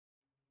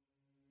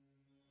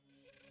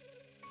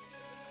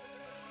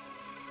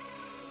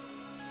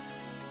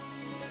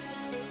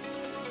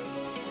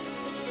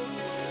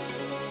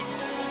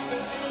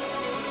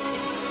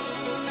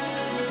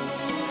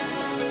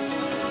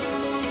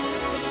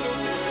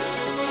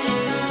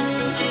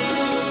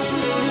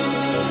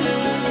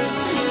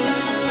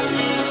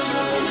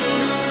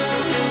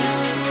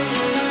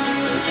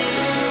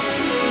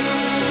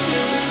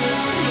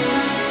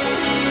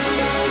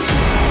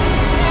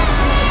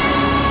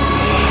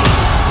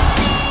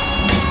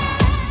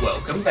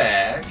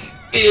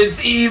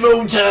It's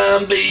EVO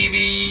time,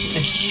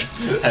 baby!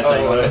 That's how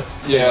you want it.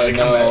 Yeah,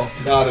 no,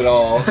 not at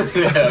all.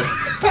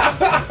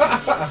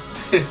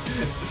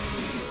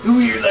 Who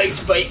here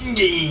likes fighting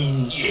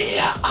games?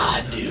 Yeah,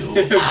 I do.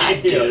 I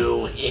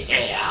do.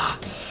 Yeah.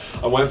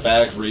 I went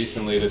back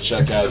recently to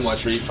check out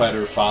Street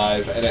Fighter V,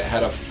 and it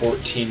had a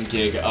 14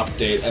 gig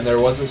update, and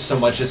there wasn't so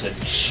much as a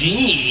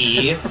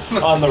G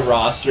on the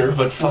roster,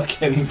 but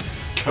fucking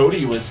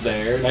Cody was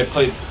there, and I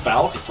played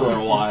Falk for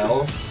a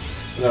while.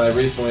 And then I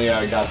recently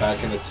got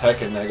back into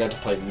Tekken, and I got to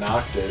play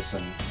Noctis,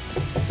 and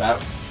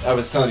that, I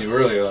was telling you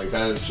earlier, like,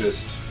 that is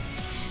just,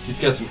 he's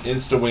got some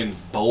insta-win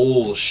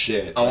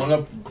bullshit. I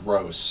wanna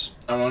gross.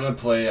 I wanna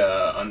play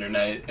Under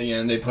Night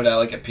again. They put out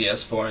like a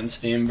PS4 and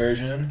Steam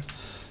version.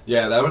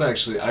 Yeah, that would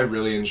actually, I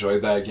really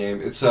enjoyed that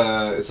game. It's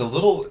a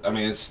little, I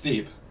mean, it's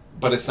steep,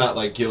 but it's not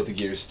like Guilty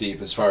Gear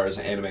steep as far as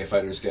anime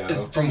fighters go.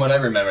 From what I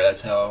remember,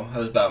 that's how that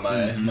was about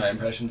my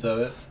impressions of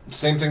it.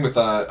 Same thing with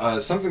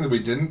something that we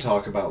didn't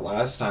talk about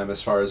last time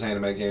as far as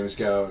anime games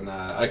go, and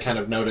I kind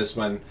of noticed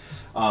when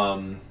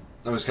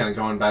I was kind of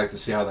going back to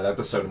see how that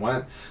episode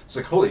went. It's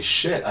like, holy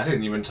shit, I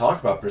didn't even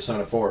talk about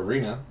Persona 4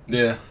 Arena.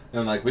 Yeah.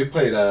 And like we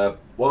played a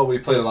lot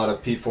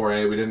of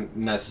P4A. We didn't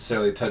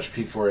necessarily touch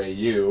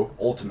P4AU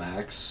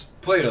Ultimax.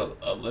 Played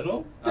a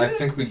little bit? I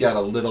think we got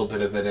a little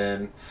bit of it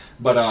in.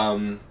 But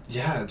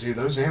yeah, dude,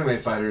 those anime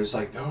fighters,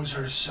 like, those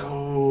are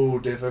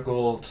so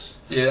difficult.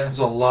 Yeah. There's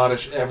a lot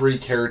of every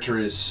character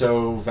is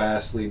so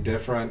vastly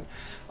different.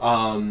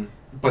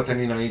 But then,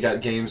 you know, you got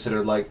games that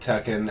are like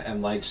Tekken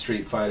and like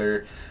Street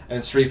Fighter.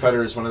 And Street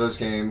Fighter is one of those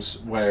games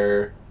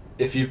where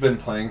if you've been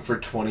playing for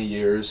 20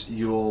 years,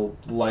 you'll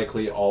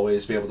likely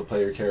always be able to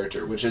play your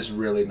character, which is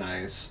really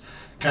nice.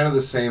 Kind of the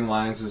same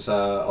lines as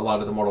a lot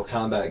of the Mortal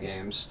Kombat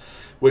games,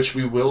 which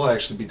we will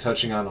actually be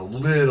touching on a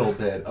little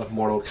bit of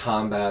Mortal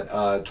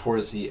Kombat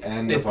towards the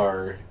end of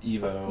our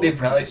EVO. They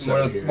probably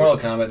Mortal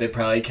Kombat. They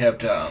probably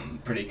kept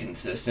pretty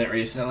consistent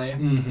recently.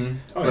 Mm-hmm.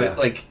 Oh, but yeah.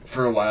 like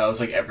for a while, it was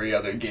like every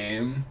other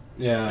game.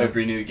 Yeah.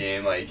 Every new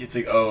game, like it's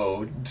like,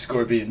 oh,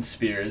 Scorpion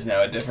Spear is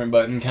now a different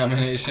button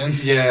combination.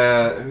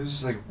 Yeah, it was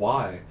just like,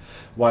 why?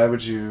 Why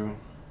would you?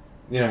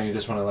 You know, you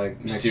just want to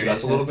like mix it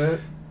up a little bit.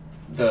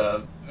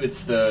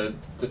 It's the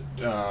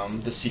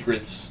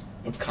secrets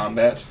of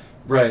combat.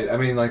 Right. I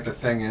mean, like, the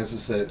thing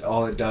is that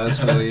all it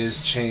does really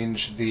is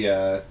change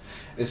the,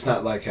 it's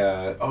not like,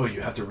 oh,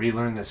 you have to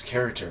relearn this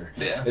character.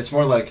 Yeah. It's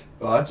more like,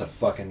 well, that's a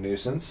fucking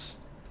nuisance.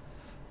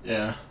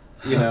 Yeah.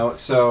 You know,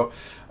 so,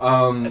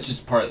 That's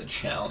just part of the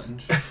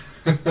challenge.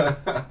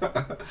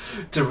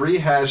 to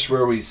rehash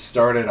where we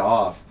started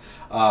off,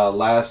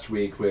 last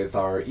week with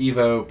our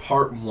EVO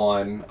Part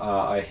 1,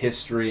 a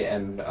history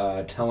and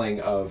telling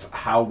of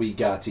how we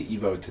got to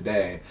EVO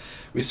today.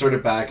 We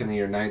started back in the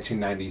year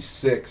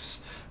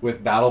 1996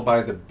 with Battle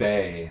by the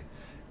Bay,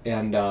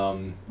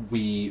 and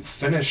we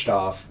finished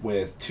off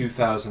with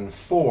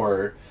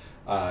 2004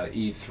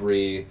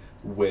 E3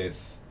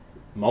 with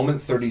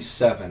Moment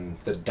 37,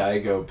 the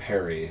Daigo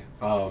Parry.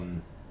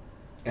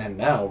 And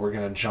now we're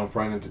going to jump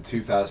right into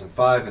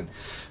 2005. And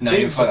now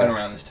you're fucking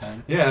around this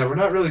time. Yeah, we're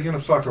not really going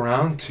to fuck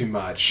around too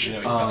much. Yeah,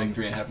 we spent like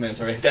 3.5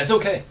 minutes already. That's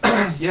okay.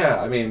 Yeah,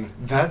 I mean,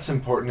 that's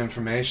important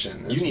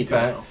information. You need to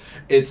know.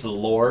 It's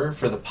lore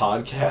for the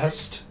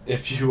podcast.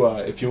 If you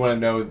want to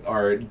know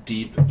our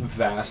deep,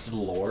 vast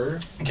lore.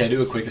 Can I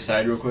do a quick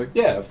aside real quick?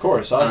 Yeah, of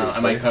course, obviously.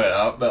 I might cut it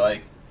out, but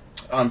like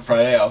on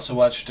Friday I also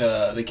watched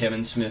the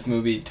Kevin Smith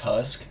movie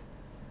Tusk.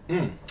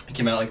 It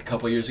came out like a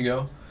couple years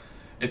ago.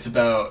 It's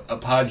about a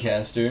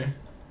podcaster,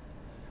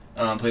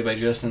 played by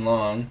Justin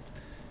Long.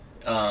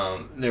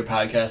 Their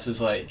podcast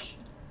is like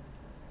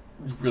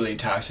really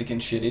toxic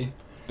and shitty,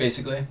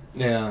 basically.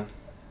 Yeah.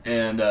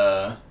 And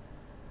I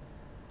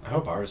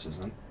hope ours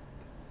isn't.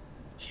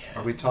 Yeah.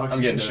 Are we toxic?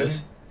 I'm getting to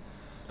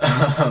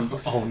and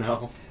this. Oh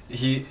no.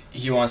 He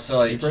wants to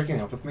like. Are you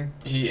breaking up with me?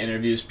 He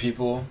interviews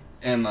people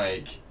and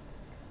like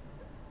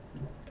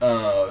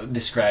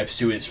describes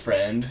to his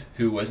friend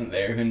who wasn't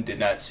there, who did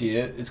not see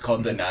it. It's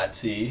called the Not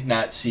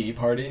See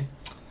Party.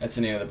 That's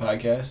the name of the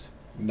podcast.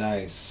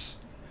 Nice.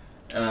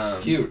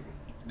 Cute.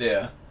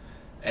 Yeah.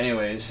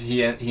 Anyways,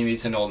 he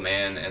meets an old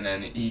man and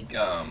then he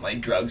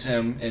like drugs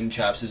him and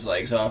chops his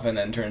legs off and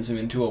then turns him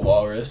into a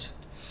walrus.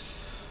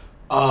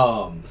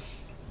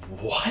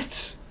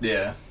 What?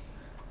 Yeah.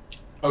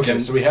 Okay,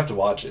 so we have to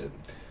watch it.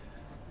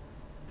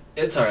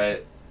 It's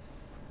alright.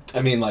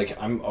 I mean,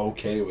 like, I'm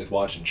okay with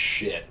watching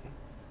shit.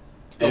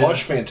 Yeah. I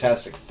watched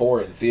Fantastic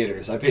Four in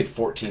theaters. I paid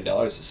 $14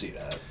 to see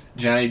that.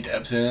 Johnny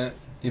Depp's in it.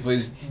 He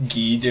plays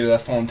Guy de la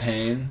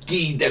Fontaine.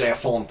 Guy de la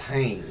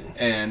Fontaine.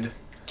 And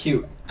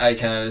cute. I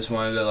kind of just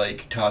wanted to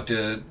like talk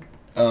to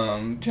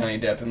Johnny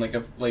Depp in like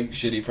a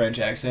shitty French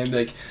accent,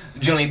 be like,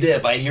 Johnny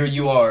Depp, I hear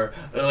you are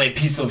a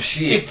piece of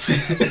shit.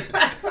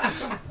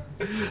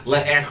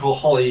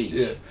 L'alcoolique.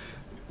 Yeah.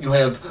 You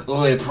have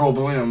a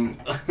problem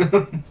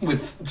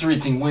with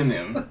treating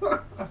women.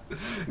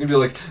 You'd be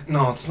like,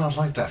 no, it's not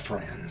like that,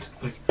 friend.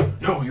 Like,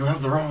 no, you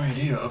have the wrong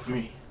idea of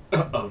me.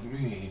 Of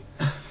me.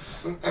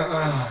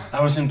 I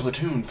was in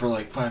Platoon for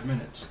like 5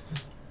 minutes.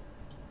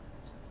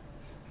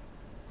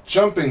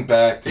 jumping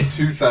back to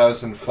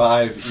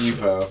 2005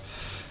 EVO.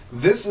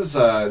 This is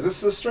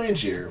a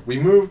strange year. We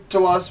moved to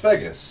Las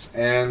Vegas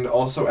and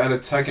also added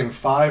Tekken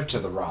 5 to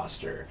the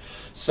roster.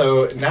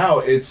 So now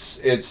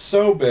it's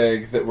so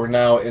big that we're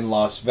now in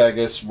Las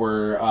Vegas.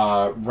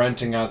 We're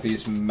renting out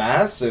these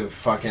massive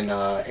fucking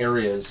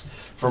areas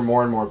for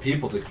more and more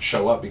people to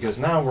show up because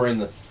now we're in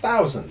the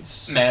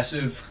thousands.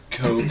 Massive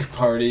coke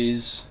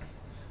parties,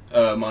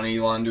 money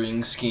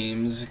laundering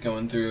schemes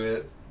going through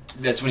it.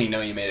 That's when you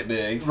know you made it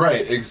big.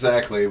 Right,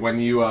 exactly. When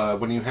you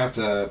have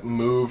to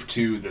move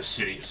to the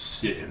city of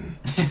sin.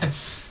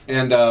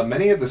 And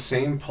many of the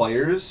same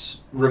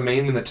players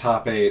remain in the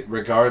top 8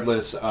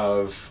 regardless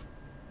of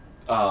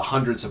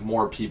hundreds of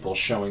more people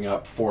showing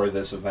up for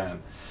this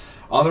event.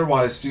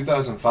 Otherwise,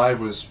 2005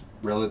 was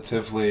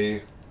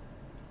relatively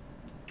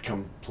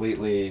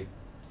completely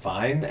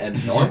fine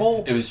and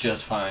normal. It was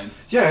just fine.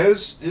 Yeah, it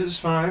was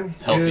fine.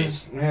 Healthy.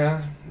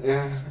 Yeah.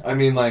 I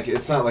mean, like,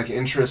 it's not like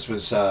interest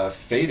was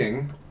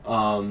fading,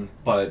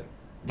 but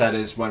that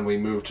is when we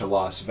moved to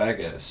Las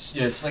Vegas.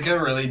 Yeah, it's like a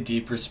really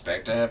deep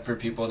respect I have for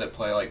people that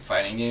play like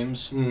fighting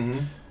games, Mm-hmm.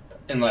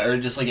 and like, or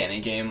just like any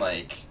game,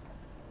 like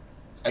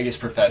I guess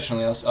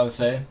professionally, I would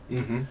say.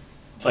 Mm-hmm.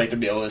 It's like to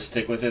be able to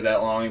stick with it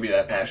that long and be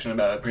that passionate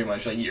about it pretty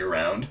much like year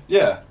round.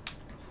 Yeah.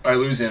 I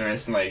lose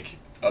interest in like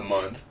a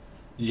month.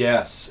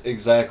 Yes,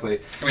 exactly.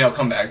 I mean, I'll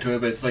come back to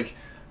it, but it's like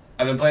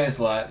I've been playing this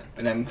a lot,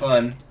 been having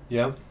fun.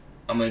 Yep.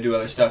 I'm gonna do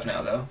other stuff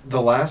now, though.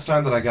 The last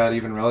time that I got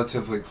even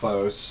relatively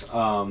close,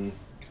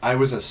 I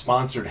was a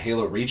sponsored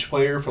Halo Reach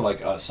player for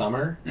like a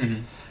summer,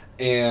 Mm-hmm.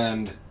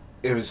 and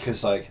it was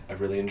because like I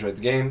really enjoyed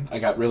the game. I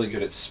got really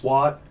good at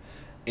SWAT,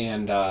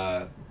 and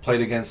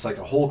played against like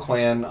a whole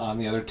clan on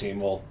the other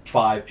team. Well,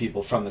 5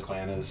 people from the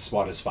clan, as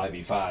SWAT is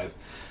 5v5.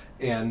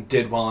 And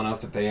did well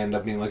enough that they end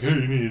up being like, hey,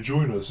 you need to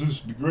join us,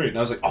 this would be great. And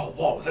I was like, oh,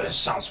 whoa, this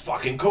sounds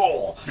fucking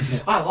cool.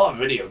 I love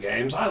video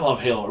games. I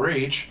love Halo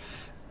Reach.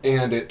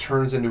 And it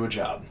turns into a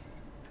job.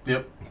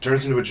 Yep.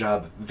 Turns into a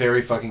job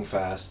very fucking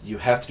fast. You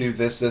have to do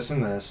this, this,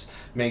 and this.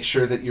 Make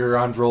sure that you're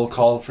on roll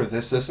call for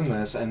this, this, and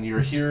this. And you're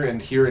here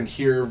and here and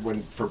here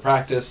for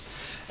practice.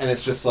 And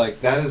it's just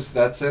like,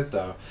 that's it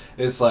though.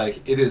 It's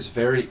like, it is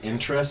very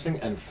interesting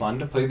and fun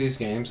to play these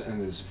games,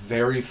 and it is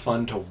very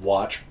fun to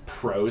watch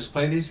pros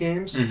play these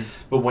games. Mm-hmm.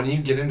 But when you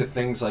get into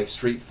things like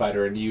Street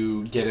Fighter and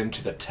you get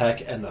into the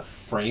tech and the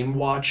frame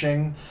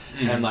watching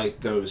and like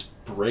those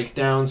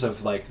breakdowns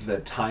of like the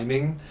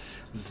timing,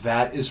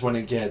 that is when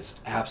it gets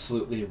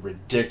absolutely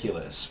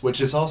ridiculous, which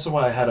is also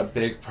why I had a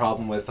big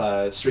problem with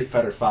Street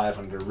Fighter V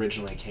when it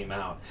originally came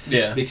out.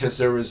 Yeah. Because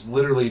there was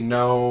literally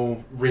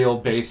no real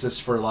basis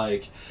for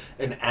like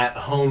an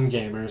at-home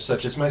gamer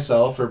such as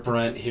myself or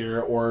Brent here,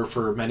 or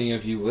for many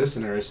of you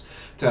listeners,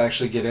 to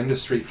actually get into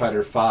Street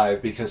Fighter V,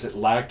 because it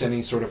lacked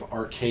any sort of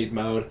arcade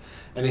mode,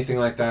 anything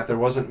like that. There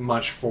wasn't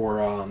much for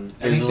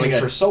anything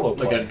like for solo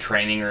play. Like a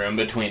training room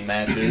between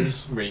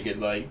matches where you could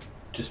like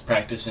just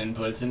practice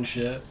inputs and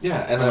shit.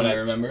 Yeah, and then then I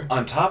remember.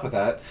 On top of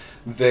that,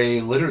 they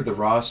littered the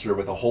roster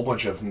with a whole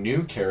bunch of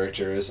new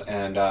characters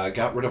and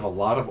got rid of a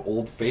lot of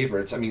old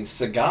favorites. I mean,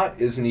 Sagat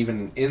isn't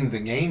even in the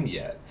game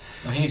yet.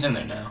 Well, he's in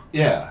there now.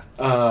 Yeah,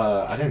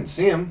 I didn't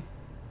see him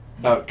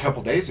about a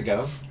couple days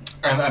ago.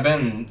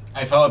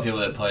 I follow people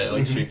that play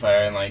like Street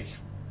Fighter, and like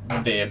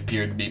they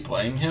appeared to be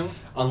playing him.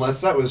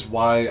 Unless that was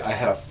why I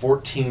had a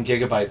 14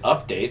 gigabyte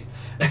update,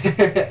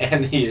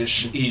 and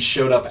he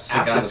showed up after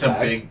the fact. Sagat's a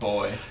big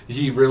boy.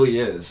 He really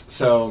is.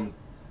 So,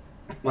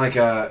 like,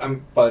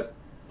 but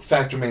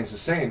fact remains the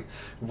same.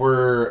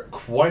 We're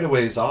quite a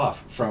ways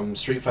off from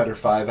Street Fighter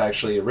V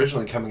actually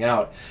originally coming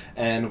out,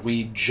 and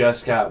we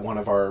just got one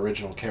of our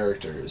original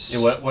characters. Yeah,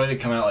 what did it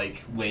come out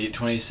like late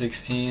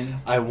 2016?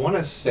 I want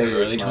to say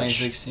Early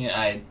 2016.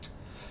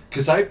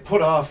 Because I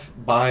put off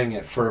buying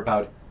it for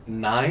about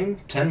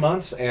 9-10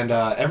 months, and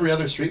every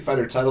other Street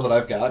Fighter title that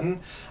I've gotten,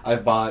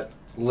 I've bought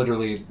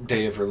literally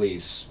day of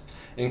release,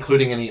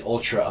 including any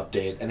Ultra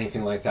update,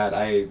 anything like that.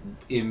 I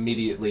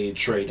immediately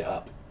trade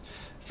up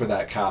for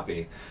that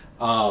copy.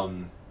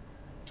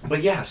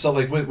 But yeah, so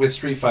like with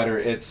Street Fighter,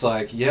 it's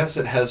like, yes,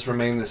 it has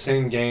remained the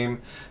same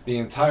game the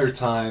entire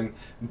time,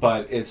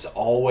 but it's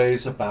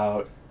always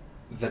about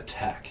the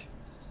tech.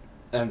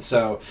 And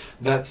so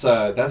that's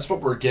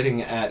what we're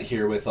getting at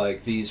here with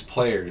like these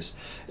players,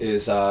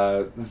 is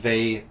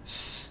they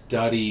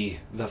study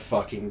the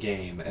fucking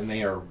game and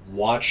they are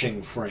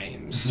watching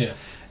frames. Yeah.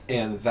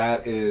 And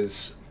that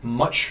is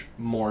much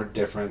more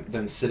different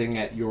than sitting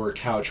at your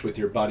couch with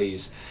your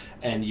buddies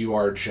and you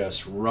are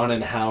just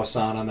running house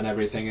on them and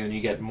everything, and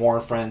you get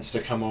more friends to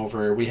come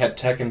over. We had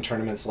Tekken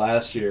tournaments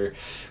last year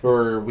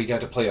where we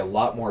got to play a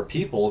lot more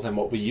people than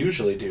what we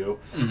usually do.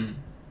 Mm-hmm.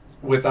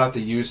 Without the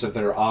use of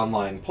their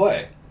online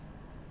play.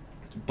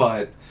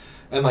 And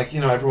like,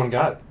 everyone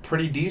got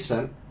pretty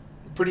decent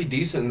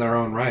in their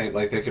own right.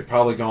 Like, they could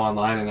probably go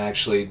online and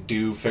actually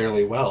do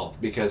fairly well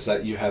because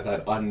that you have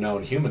that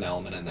unknown human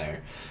element in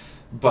there.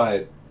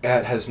 But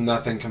that has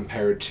nothing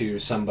compared to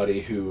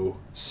somebody who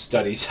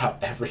studies how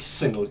every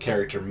single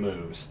character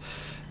moves.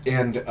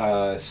 And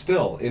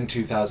still, in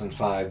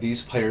 2005,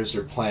 these players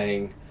are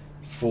playing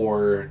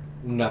for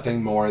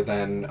nothing more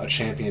than a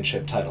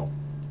championship title.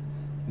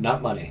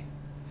 Not money.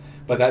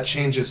 But that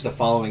changes the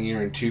following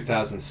year in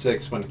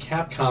 2006 when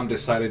Capcom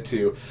decided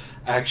to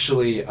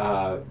actually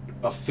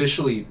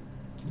officially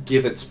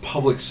give its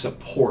public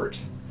support,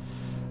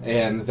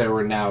 and there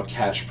were now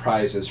cash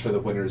prizes for the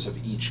winners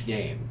of each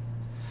game.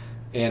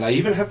 And I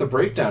even have the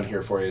breakdown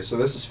here for you, so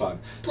this is fun.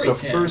 Breakdown.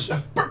 So first,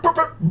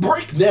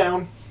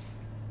 breakdown.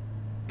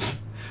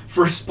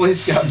 First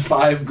place got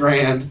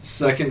 $5,000,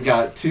 second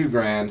got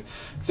 $2,000,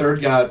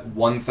 third got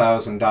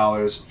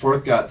 $1,000,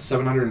 fourth got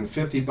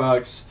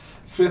 $750,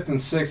 fifth and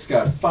sixth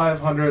got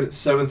 $500,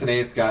 seventh and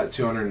eighth got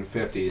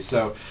 $250.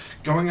 So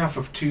going off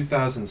of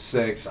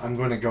 2006, I'm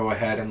going to go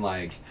ahead and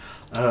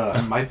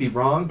I might be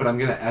wrong, but I'm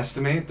going to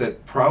estimate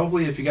that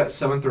probably if you got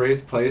 7th or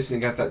 8th place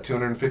and you got that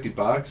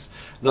 $250,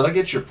 that'll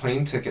get your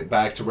plane ticket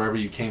back to wherever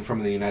you came from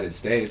in the United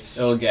States.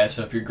 It'll gas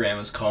up your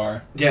grandma's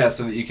car. Yeah,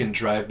 so that you can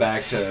drive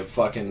back to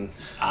fucking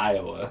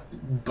Iowa.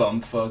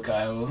 Bumfuck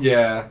Iowa.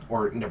 Yeah,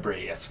 or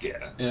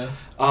Nebraska. Yeah.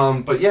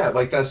 But yeah,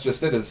 that's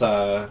just it. Is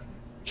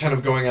kind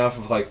of going off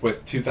of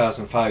with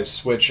 2005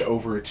 switch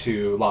over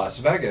to Las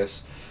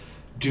Vegas.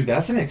 Dude,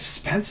 that's an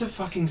expensive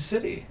fucking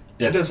city.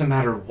 Yeah. It doesn't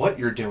matter what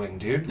you're doing,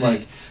 dude.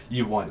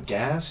 You want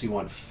gas, you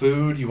want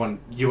food, you want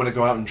to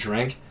go out and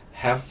drink,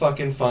 have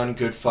fucking fun,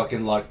 good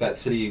fucking luck. That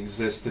city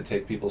exists to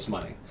take people's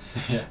money.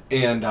 Yeah.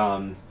 And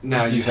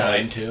now you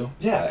have too.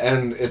 Yeah,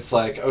 and it's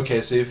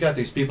okay, so you've got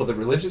these people that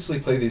religiously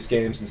play these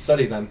games and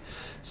study them,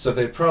 so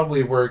they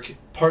probably work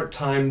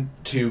part-time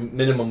to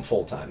minimum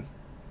full-time.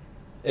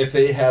 If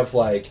they have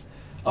a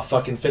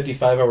fucking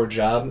 55-hour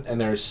job and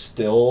they're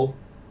still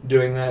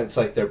doing that, it's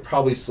they're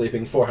probably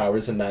sleeping 4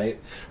 hours a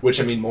night,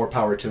 which, I mean, more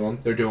power to them.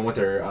 They're doing what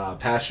they're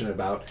passionate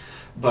about.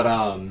 But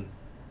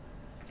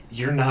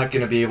you're not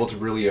going to be able to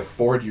really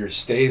afford your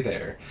stay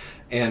there.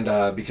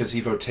 And because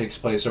EVO takes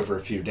place over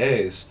a few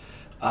days,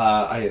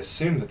 I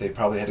assume that they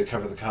probably had to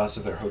cover the cost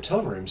of their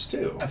hotel rooms,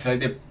 too. I feel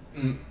like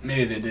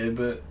maybe they did,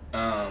 but they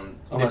Unless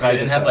probably they didn't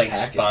just have had a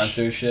package.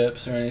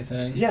 sponsorships or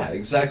anything. Yeah,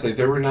 exactly.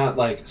 There were not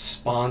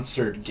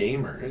sponsored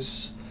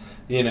gamers.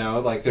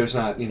 There's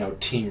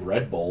not, Team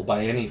Red Bull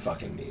by any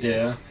fucking means.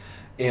 Yeah.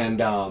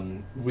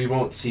 And we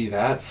won't see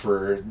that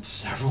for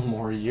several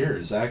more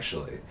years,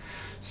 actually.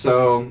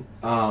 So,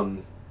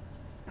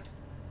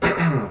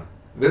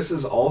 this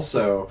is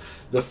also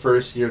the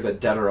first year that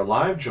Dead or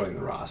Alive joined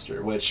the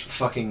roster, which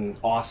fucking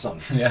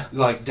awesome. Yeah.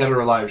 Dead or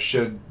Alive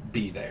should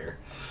be there.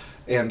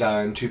 And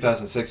in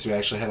 2006, we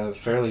actually had a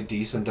fairly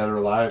decent Dead or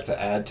Alive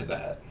to add to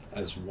that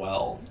as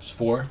well. It's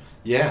 4?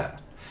 Yeah.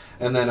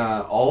 And then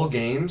all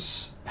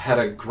games had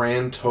a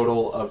grand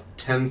total of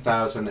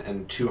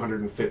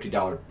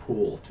 $10,250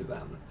 pool to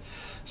them.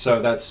 So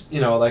that's,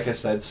 like I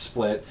said,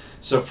 split.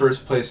 So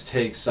first place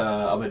takes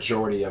a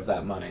majority of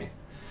that money.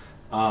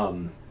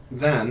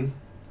 Then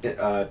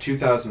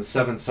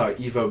 2007 saw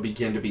EVO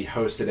begin to be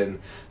hosted in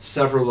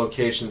several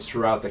locations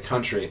throughout the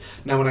country.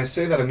 Now, when I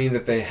say that, I mean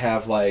that they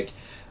have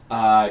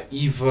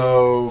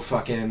EVO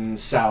fucking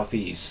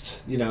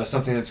Southeast,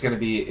 something that's going to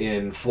be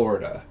in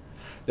Florida.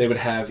 They would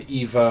have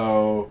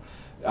EVO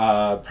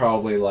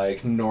probably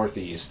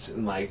Northeast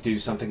and do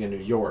something in New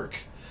York,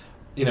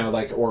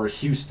 or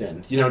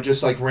Houston,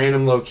 just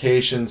random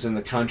locations in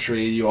the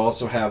country. You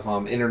also have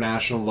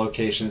international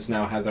locations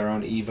now have their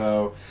own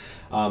EVO,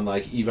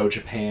 EVO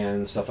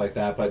Japan, stuff like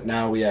that. But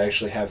now we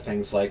actually have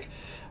things the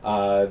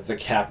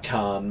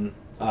Capcom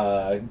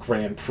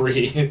Grand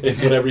Prix,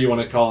 whatever you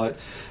want to call it.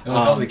 And we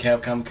call it the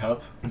Capcom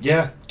Cup.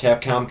 Yeah,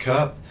 Capcom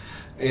Cup.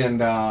 And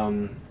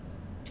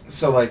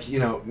so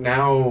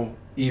now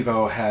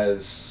EVO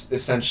has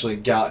essentially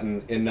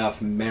gotten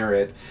enough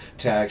merit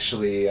to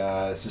actually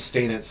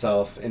sustain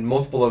itself in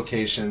multiple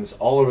locations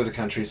all over the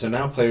country. So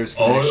now players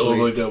can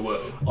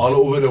all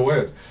over the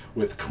world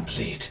with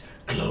complete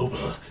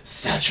global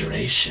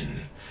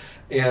saturation.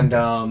 And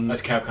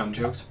that's Capcom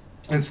jokes.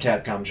 It's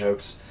Capcom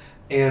jokes.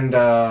 And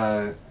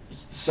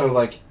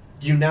so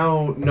you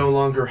now no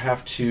longer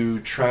have to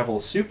travel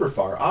super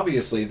far.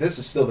 Obviously, this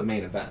is still the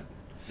main event.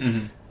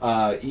 Mm-hmm.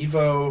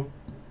 EVO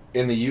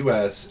in the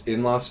U.S.,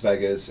 in Las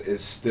Vegas,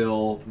 is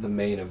still the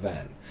main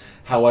event.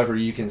 However,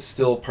 you can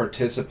still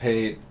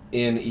participate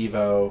in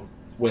EVO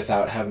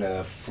without having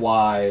to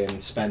fly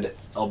and spend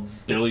a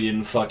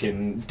billion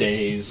fucking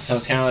days. So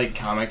it's kind of like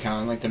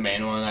Comic-Con, the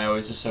main one I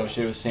always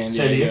associate with San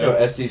Diego. San Diego,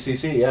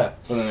 SDCC, yeah.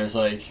 But then there's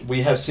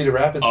we have Cedar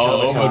Rapids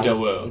all Comic-Con. over the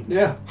world.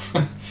 Yeah.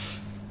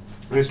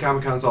 There's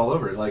Comic-Cons all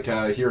over.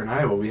 Here in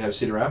Iowa, we have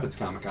Cedar Rapids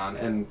Comic-Con,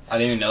 and I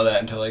didn't even know that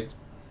until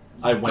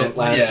I went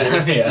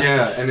last year.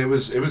 Yeah, and it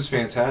was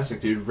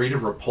fantastic, dude. Rita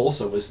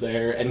Repulsa was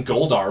there, and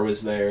Goldar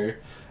was there,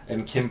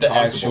 and Kim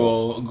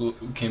Possible. Actual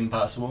Kim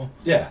Possible?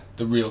 Yeah.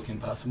 The real Kim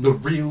Possible. The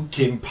real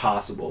Kim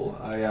Possible.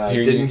 I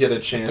didn't get a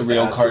chance to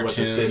ask her what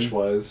the sitch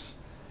was.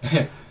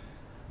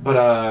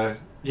 But,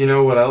 you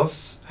know what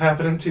else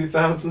happened in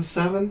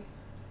 2007?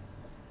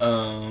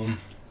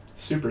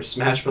 Super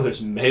Smash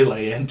Bros.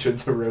 Melee entered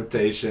the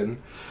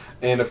rotation.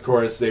 And, of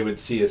course, they would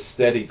see a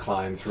steady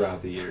climb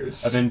throughout the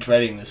years. I've been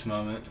dreading this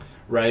moment.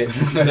 right?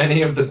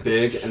 Many of the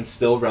big and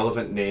still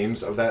relevant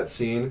names of that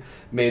scene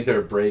made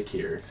their break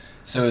here.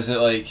 So is it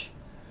like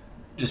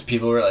just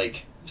people were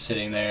like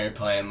sitting there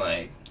playing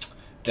like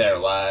Dead or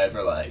Alive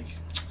or like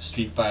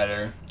Street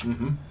Fighter,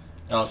 and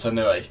all of a sudden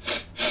they're like,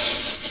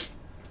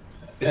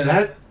 Is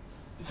that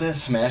a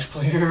Smash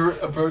player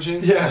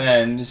approaching? Yeah. And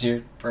then just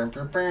hear and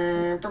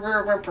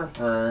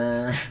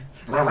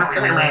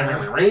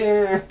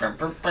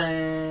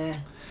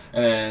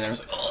then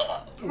there's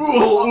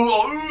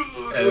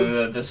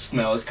and the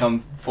smell has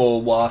come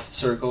full waft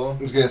circle.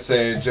 I was gonna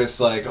say, just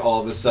like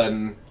all of a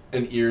sudden,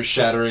 an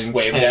ear-shattering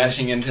Wave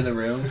dashing into the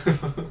room.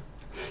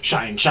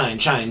 Shine, shine,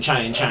 shine,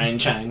 shine, shine,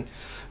 shine.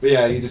 But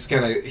yeah, you just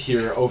kind of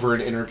hear over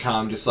an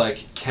intercom just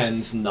like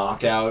Ken's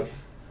knockout.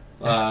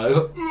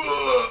 Yeah.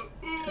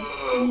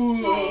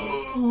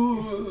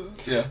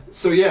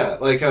 So yeah,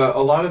 like a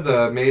lot of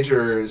the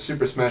major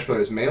Super Smash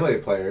Bros. Melee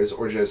players,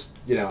 or just,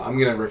 I'm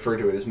going to refer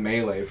to it as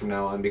Melee from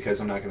now on because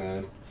I'm not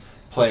going to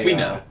play... We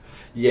know.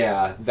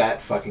 Yeah,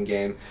 that fucking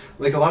game.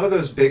 Like a lot of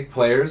those big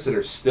players that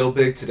are still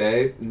big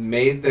today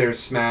made their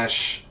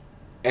Smash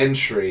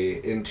entry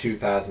in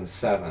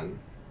 2007.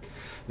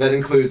 That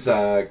includes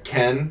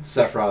Ken,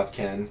 Sephiroth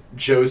Ken,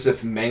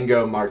 Joseph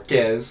Mango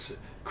Marquez,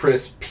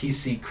 Chris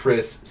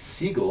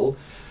Siegel.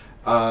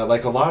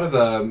 Like a lot of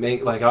the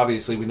like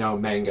obviously we know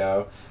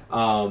Mango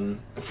from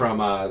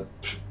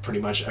pretty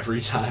much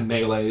every time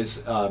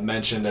Melee's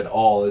mentioned at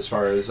all as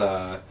far as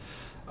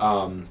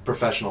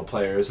professional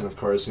players, and of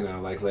course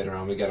like later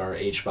on we get our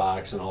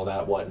H-Box and all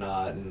that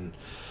whatnot, and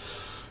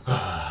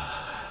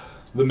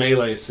the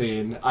Melee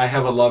scene. I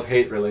have a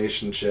love-hate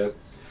relationship.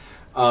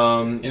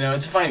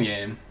 It's a fine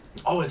game.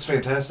 Oh, it's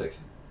fantastic.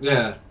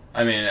 Yeah.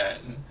 I mean,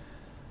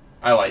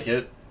 I like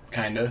it.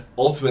 Kinda.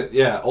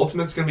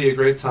 Ultimate's gonna be a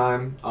great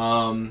time.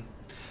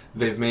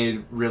 They've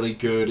made really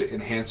good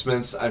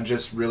enhancements. I'm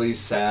just really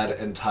sad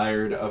and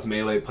tired of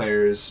Melee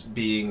players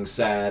being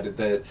sad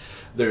that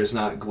there's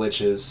not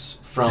glitches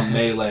from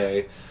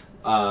Melee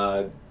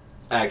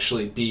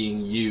actually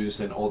being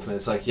used in Ultimate.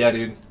 It's like, yeah,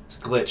 dude, it's a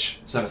glitch.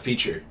 It's not a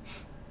feature.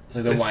 It's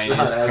like the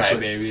whiniest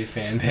crybaby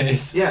fan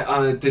base.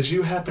 Yeah, did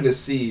you happen to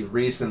see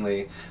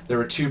recently there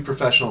were two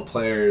professional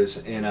players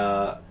in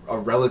a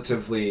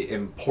relatively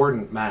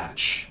important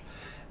match,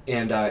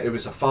 and it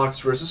was a Fox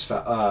versus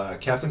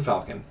Captain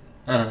Falcon,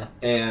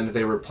 and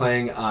they were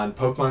playing on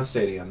Pokemon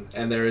Stadium,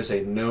 and there is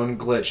a known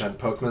glitch on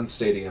Pokemon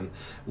Stadium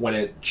when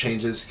it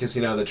changes, because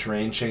the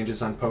terrain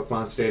changes on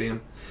Pokemon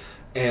Stadium,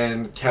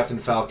 and Captain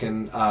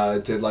Falcon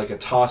did like a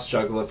toss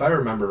juggle, if I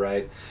remember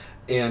right,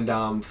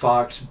 and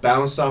Fox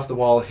bounced off the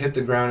wall, hit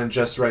the ground in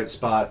just the right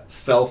spot,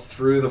 fell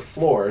through the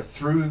floor,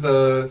 through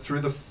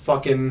the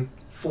fucking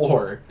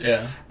floor,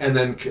 and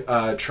then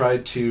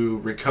tried to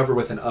recover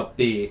with an up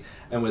B,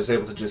 and was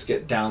able to just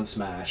get down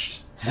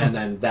smashed, and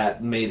then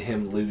that made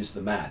him lose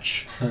the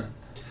match.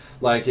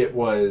 Like it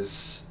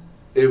was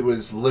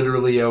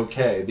literally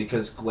okay,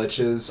 because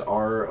glitches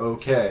are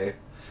okay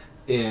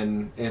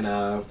in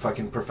a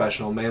fucking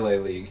professional Melee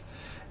league.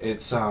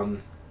 It's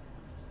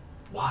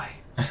why?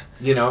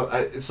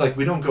 It's like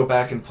we don't go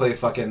back and play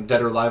fucking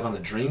Dead or Alive on the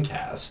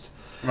Dreamcast.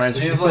 Reminds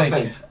me of like,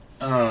 I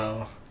don't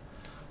know,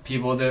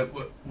 people that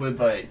would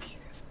like.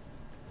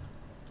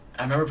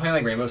 I remember playing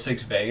like Rainbow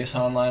Six Vegas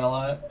online a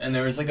lot, and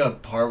there was like a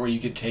part where you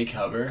could take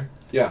cover,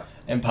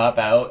 and pop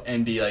out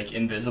and be like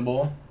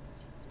invisible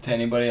to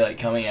anybody like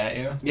coming at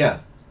you. Yeah.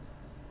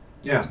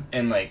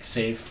 And like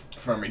safe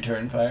from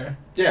return fire.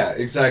 Yeah,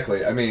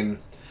 exactly. I mean,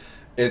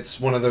 it's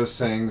one of those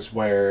things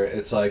where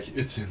it's like,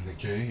 it's in the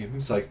game.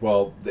 It's like,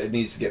 well, it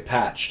needs to get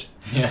patched.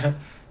 Yeah.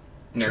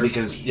 Nerf,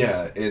 because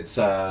please. it's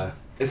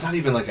not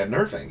even like a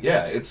nerfing.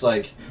 Yeah, it's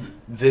like,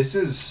 this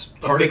is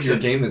part of your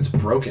game that's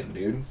broken,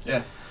 dude.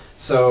 Yeah.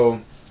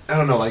 So, I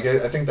don't know, like,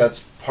 I think that's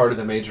part of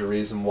the major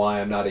reason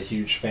why I'm not a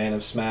huge fan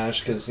of Smash,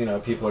 because,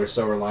 people are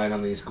so reliant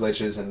on these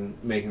glitches and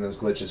making those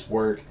glitches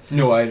work.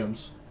 No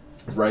items.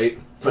 Right?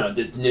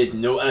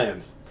 No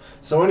items.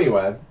 So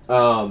anyway,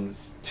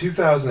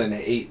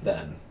 2008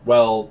 then.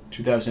 Well...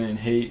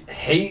 2008.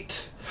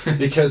 Hate?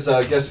 Because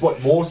guess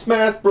what? More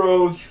Smash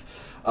Bros.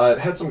 It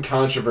had some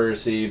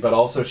controversy, but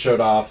also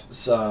showed off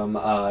some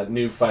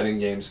new fighting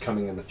games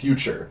coming in the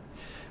future,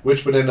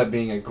 which would end up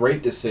being a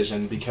great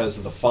decision because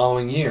of the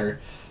following year,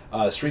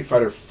 Street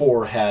Fighter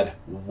IV had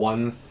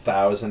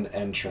 1,000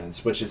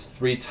 entrants, which is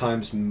 3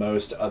 times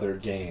most other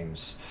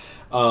games.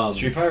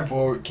 Street Fighter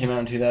 4 came out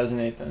in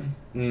 2008 then?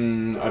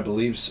 I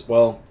believe so.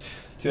 Well...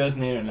 It's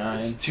 2008 or 9.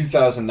 It's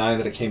 2009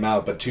 that it came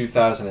out, but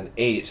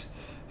 2008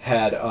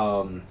 had...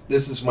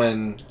 this is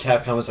when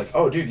Capcom was like,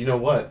 oh, dude, you know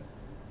what?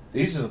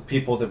 These are the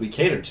people that we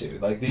cater to.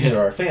 Like, these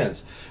are our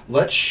fans.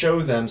 Let's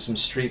show them some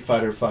Street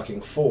Fighter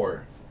fucking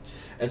 4.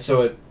 And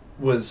so it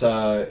was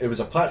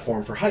a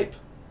platform for hype.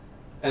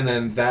 And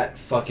then that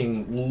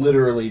fucking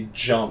literally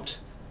jumped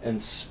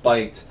and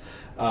spiked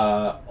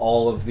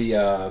all of the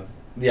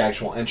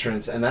actual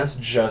entrants, and that's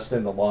just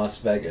in the Las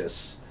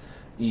Vegas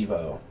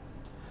EVO.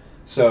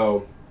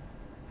 So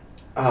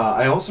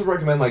I also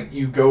recommend like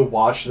you go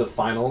watch the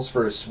finals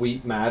for a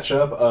sweet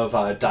matchup of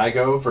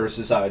Daigo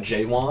versus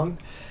Jaewon.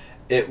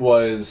 it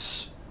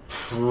was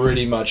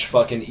pretty much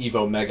fucking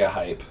EVO mega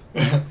hype.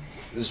 It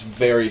was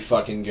very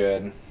fucking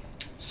good.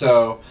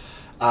 So,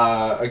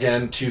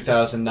 again,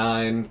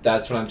 2009,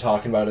 that's what I'm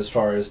talking about as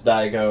far as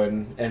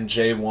Daigo and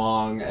Jay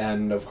Wong,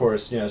 and of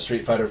course,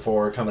 Street Fighter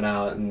 4 coming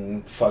out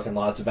and fucking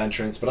lots of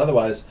entrants, but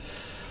otherwise,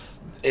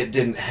 it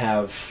didn't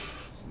have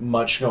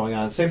much going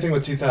on. Same thing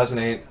with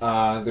 2008.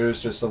 There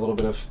was just a little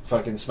bit of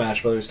fucking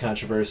Smash Brothers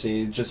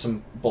controversy, just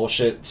some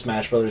bullshit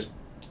Smash Brothers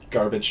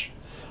garbage,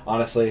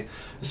 honestly.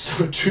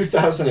 So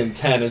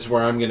 2010 is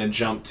where I'm gonna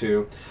jump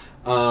to.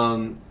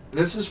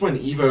 This is when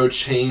EVO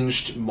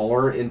changed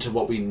more into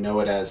what we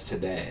know it as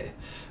today.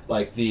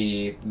 Like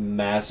the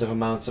massive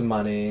amounts of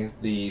money,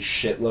 the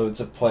shitloads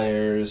of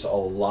players, a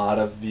lot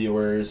of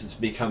viewers. It's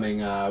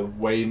becoming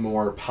way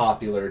more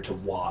popular to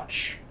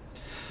watch.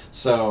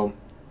 So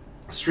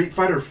Street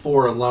Fighter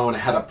 4 alone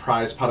had a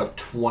prize pot of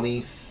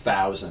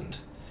 20,000.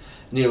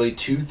 Nearly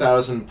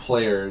 2,000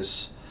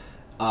 players,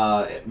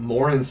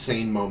 more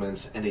insane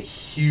moments, and a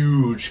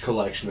huge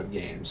collection of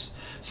games.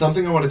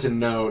 Something I wanted to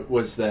note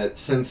was that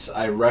since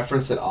I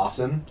reference it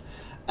often,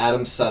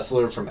 Adam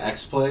Sessler from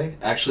X-Play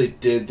actually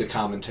did the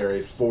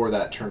commentary for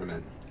that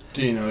tournament.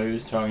 Do you know what he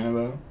was talking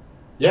about?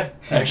 Yeah,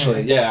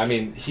 actually, yeah. I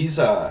mean, he's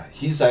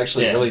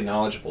actually really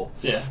knowledgeable.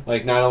 Yeah.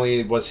 Like, not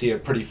only was he a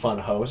pretty fun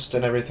host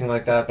and everything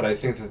like that, but I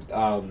think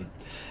that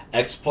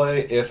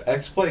X-Play, if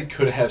X-Play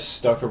could have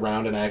stuck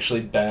around and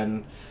actually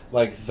been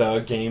like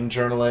the game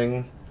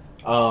journaling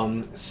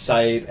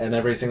site and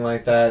everything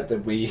like that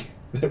we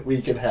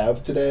could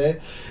have today,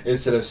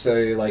 instead of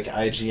say like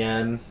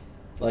IGN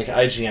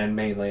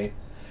mainly.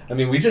 I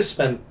mean, we just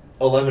spent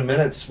 11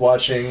 minutes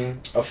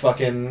watching a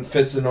fucking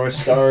Fist of the North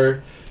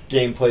Star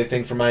gameplay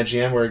thing from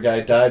IGN where a guy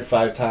died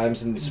 5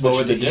 times and switched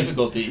with the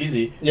difficulty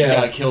easy.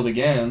 Yeah. Got killed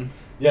again.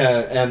 Yeah,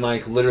 and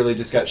like literally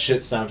just got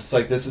shit stomped. It's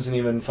like, this isn't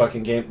even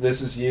fucking game.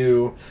 This is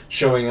you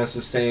showing us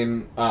the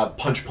same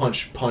punch,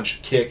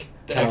 kick.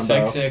 The combo,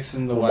 XXX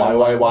and the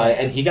YYY,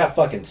 and he got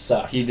fucking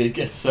sucked. He did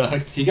get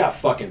sucked. He got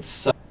fucking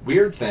sucked.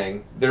 Weird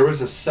thing, there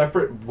was a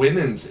separate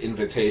women's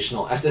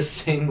invitational at the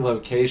same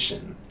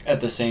location.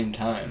 At the same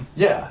time.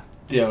 Yeah.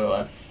 Dead or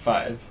Alive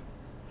 5.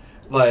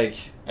 Like...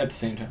 At the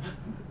same time.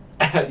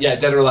 Yeah,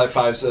 Dead or Alive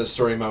 5's a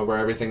story mode where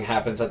everything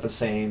happens at the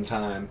same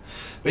time.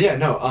 But yeah,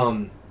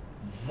 no,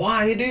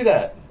 why do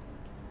that?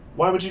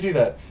 Why would you do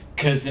that?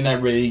 Because they're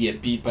not ready to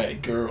get beat by a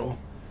girl.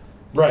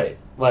 Right.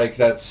 Like,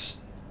 that's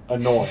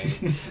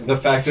annoying. The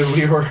fact that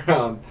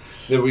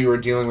we were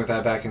dealing with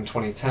that back in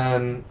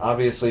 2010,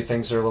 obviously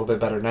things are a little bit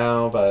better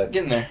now, but...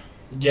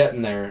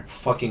 Getting there.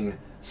 Fucking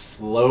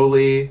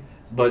slowly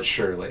but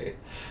surely.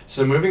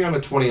 So moving on to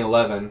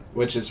 2011,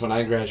 which is when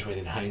I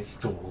graduated high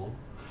school,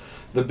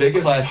 the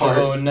biggest Class part...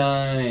 of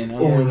 09.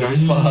 I'm old as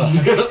fuck.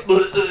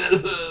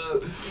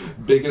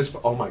 Biggest...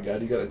 Oh my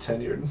god, you got a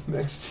 10-year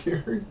next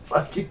year.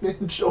 Fucking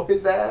enjoy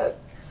that.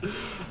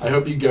 I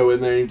hope you go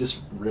in there and you just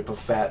rip a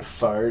fat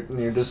fart and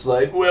you're just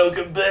like,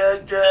 welcome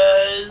back,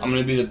 guys. I'm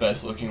gonna be the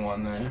best looking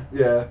one there.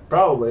 Yeah,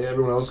 probably.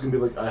 Everyone else is gonna be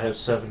like, I have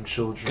 7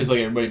 children. Because like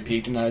everybody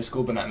peaked in high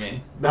school, but not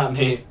me. Not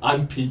me.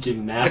 I'm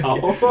peaking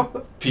now.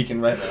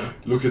 Peaking right now.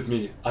 Look at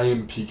me. I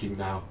am peaking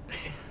now.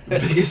 The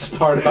biggest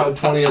part about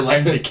 2011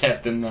 I'm the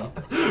captain though.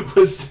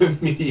 was the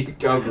media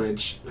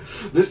coverage.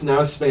 This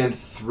now spanned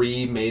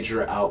 3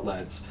 major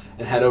outlets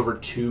and had over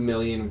 2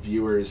 million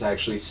viewers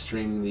actually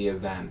streaming the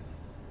event.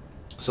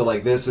 So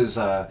like this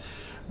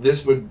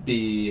would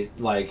be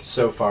like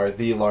so far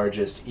the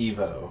largest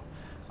EVO,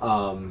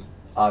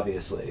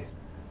 obviously,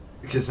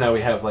 because now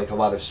we have like a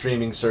lot of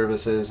streaming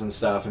services and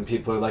stuff, and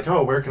people are like,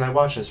 oh, where can I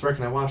watch this? Where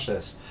can I watch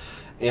this?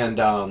 And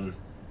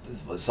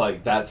it's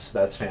like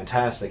that's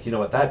fantastic. You know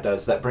what that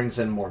does? That brings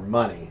in more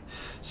money.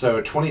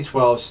 So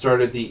 2012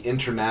 started the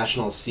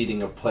international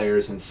seeding of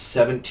players in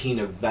 17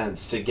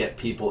 events to get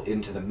people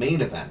into the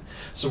main event.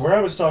 So where I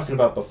was talking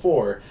about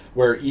before,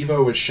 where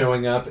EVO was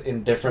showing up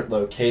in different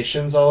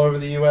locations all over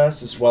the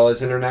US as well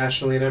as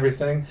internationally and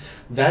everything,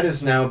 that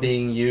is now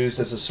being used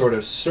as a sort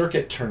of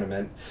circuit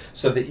tournament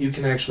so that you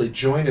can actually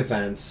join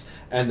events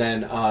and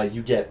then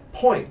you get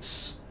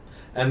points.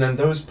 And then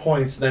those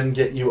points then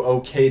get you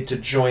okayed to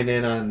join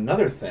in on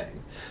another thing.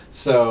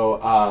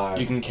 So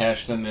you can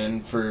cash them in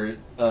for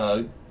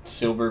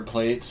silver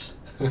plates,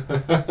 and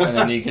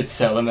then you could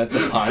sell them at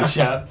the pawn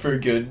shop for a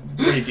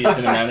pretty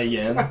decent amount of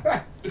yen.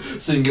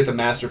 So you can get the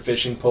master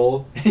fishing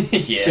pole.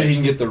 Yeah. So you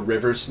can get the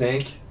river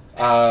snake.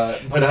 Yeah,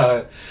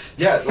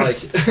 like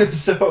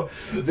so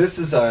this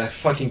is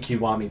fucking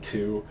Kiwami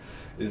 2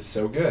 is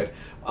so good.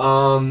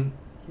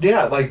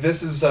 Yeah, like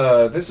this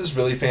is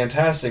really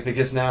fantastic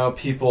because now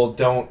people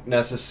don't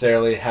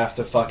necessarily have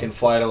to fucking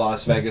fly to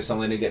Las Vegas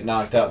only to get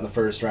knocked out in the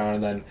first round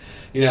and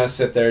then,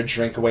 sit there,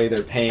 drink away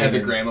their pain. Have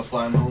their grandma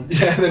fly them home.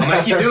 Yeah, I'm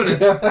gonna keep doing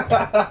it.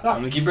 I'm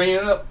gonna keep bringing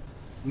it up.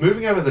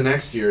 Moving on to the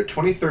next year,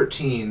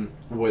 2013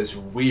 was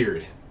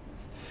weird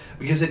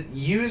because it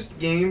used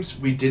games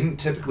we didn't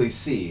typically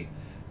see,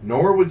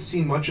 nor would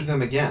see much of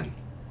them again.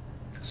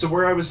 So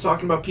where I was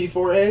talking about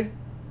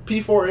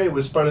P4A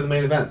was part of the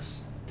main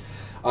events.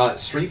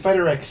 Street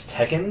Fighter X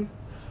Tekken,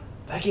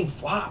 that game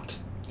flopped.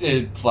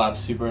 It flopped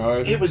super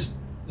hard. It was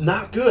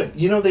not good.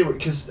 You know, they were,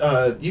 because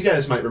you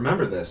guys might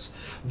remember this.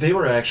 They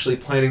were actually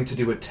planning to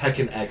do a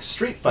Tekken X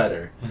Street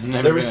Fighter.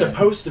 There was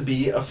supposed to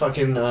be a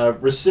fucking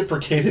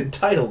reciprocated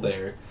title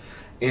there,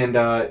 and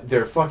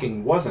there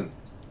fucking wasn't.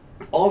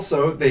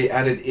 Also, they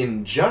added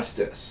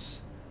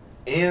Injustice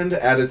and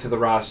added to the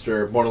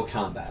roster Mortal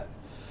Kombat.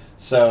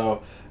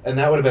 So, and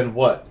that would have been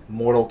what?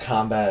 Mortal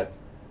Kombat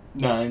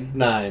 9.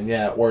 9,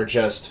 yeah, or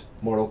just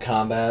Mortal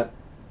Kombat.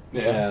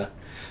 Yeah.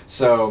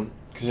 So,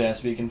 because it has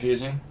to be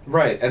confusing.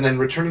 right, and then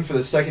returning for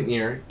the second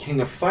year,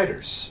 King of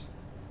Fighters.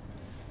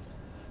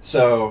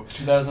 So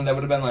 2000, that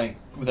would have been like,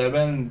 would that have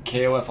been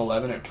KOF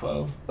 11 or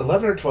 12?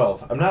 11 or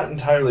 12. I'm not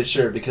entirely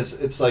sure because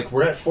it's like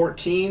we're at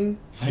 14.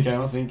 It's like, I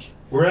don't think...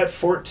 We're at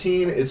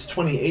 14. It's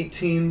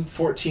 2018.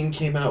 14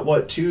 came out,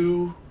 what,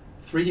 2-3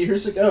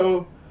 years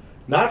ago?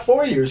 Not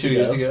 4 years 2 ago. 2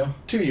 years ago.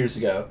 2 years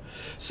ago.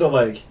 So,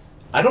 like,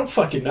 I don't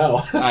fucking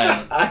know.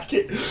 I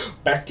can't.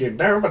 Back in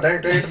there,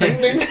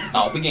 ding ding.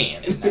 All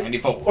began in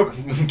 94.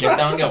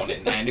 Kept on going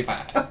in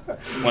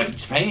 95. Went to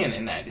Japan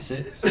in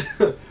 96.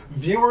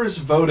 Viewers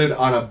voted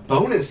on a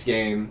bonus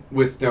game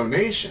with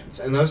donations,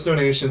 and those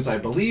donations, I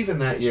believe, in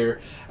that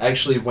year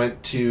actually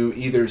went to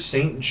either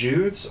St.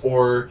 Jude's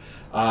or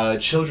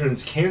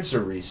children's cancer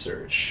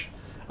research,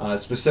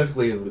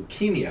 specifically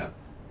leukemia.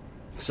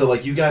 So,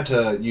 like, you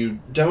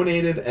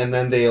donated, and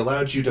then they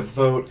allowed you to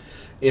vote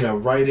in a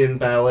write-in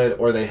ballot,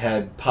 or they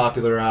had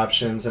popular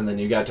options, and then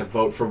you got to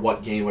vote for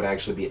what game would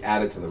actually be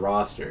added to the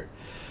roster.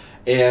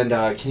 And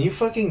can you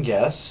fucking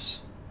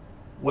guess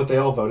what they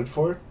all voted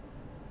for?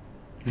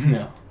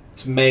 No.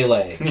 It's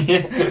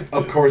Melee.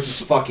 Of course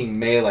it's fucking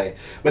Melee.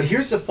 But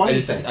here's the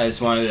funny thing. I just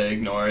wanted to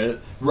ignore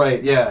it.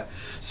 Right, yeah.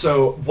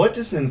 So, what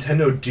does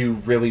Nintendo do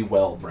really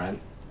well,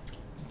 Brent?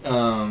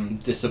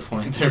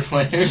 Disappoint their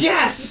players.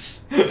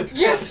 Yes!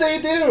 Yes,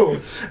 they do!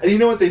 And you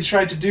know what they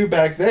tried to do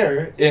back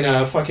there in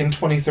fucking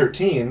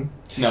 2013?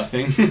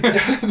 Nothing.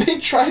 They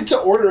tried to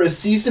order a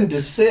cease and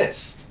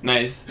desist.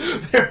 Nice.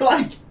 They're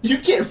like, you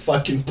can't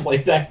fucking play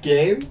that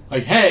game.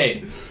 Like,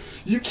 hey!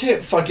 You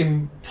can't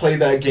fucking play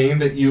that game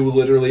that you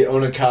literally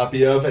own a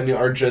copy of and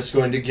are just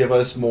going to give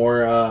us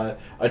more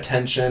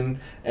attention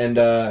and,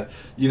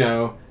 you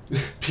know,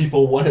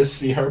 people want to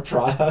see our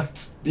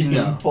product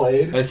being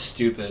played. That's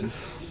stupid.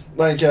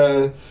 Like,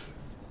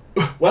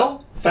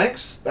 well,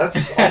 thanks.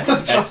 That's all the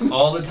time. That's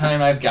all the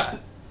time I've got.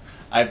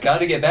 I've got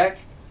to get back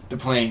to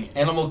playing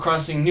Animal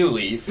Crossing New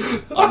Leaf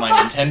on my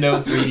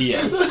Nintendo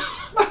 3DS.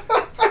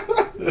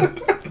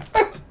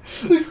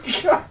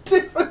 God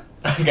damn it.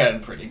 I've gotten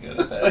pretty good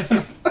at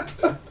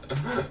that.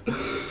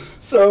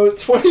 So,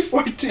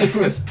 2014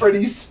 was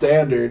pretty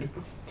standard.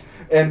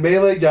 And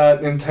Melee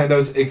got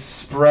Nintendo's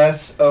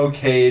express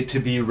okay to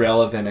be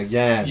relevant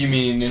again. You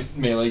mean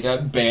Melee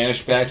got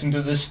banished back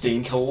into the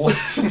stink hole?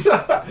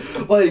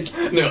 Like...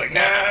 And they're like,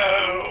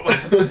 no!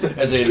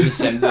 As they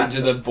descend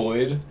into the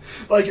void.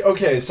 Like,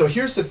 okay, so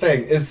here's the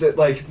thing, is that,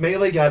 like,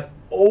 Melee got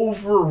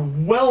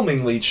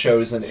overwhelmingly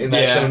chosen in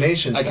that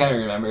donation I thing. kind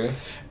of remember.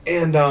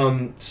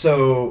 And,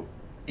 so...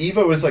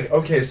 EVO was like,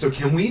 okay, so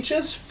can we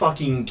just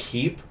fucking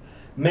keep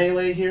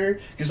Melee here?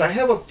 Because I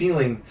have a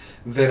feeling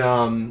that,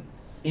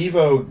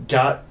 EVO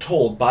got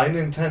told by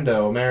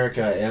Nintendo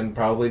America and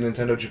probably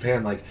Nintendo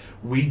Japan, like,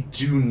 we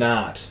do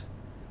not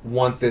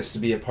want this to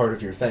be a part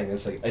of your thing.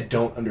 It's like, I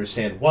don't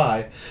understand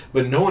why,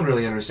 but no one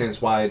really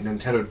understands why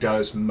Nintendo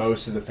does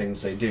most of the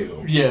things they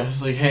do. Yeah,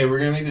 it's like, hey, we're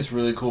going to make this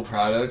really cool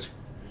product.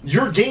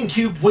 Your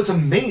GameCube was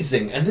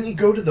amazing, and then you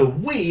go to the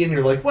Wii and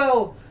you're like,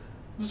 well...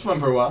 It was fun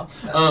for a while.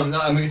 No,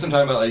 I guess I'm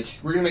talking about, like,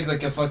 we're going to make,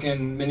 like, a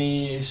fucking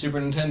mini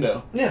Super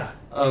Nintendo. Yeah.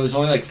 There's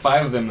only, like,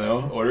 5 of them,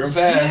 though. Order them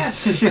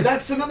fast. Yes!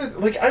 That's another...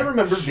 Like, I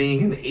remember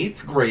being in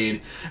 8th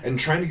grade and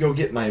trying to go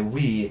get my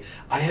Wii.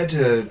 I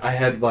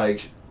had,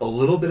 like, a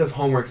little bit of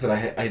homework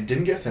that I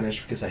didn't get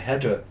finished because I had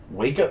to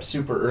wake up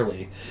super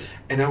early.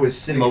 And I was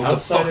sitting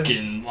outside the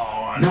fucking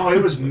lawn. No,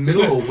 it was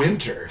middle of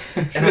winter.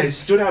 And I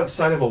stood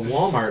outside of a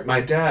Walmart. My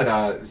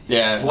dad,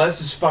 bless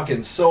his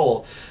fucking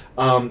soul...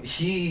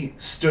 he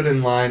stood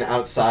in line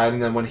outside,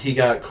 and then when he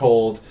got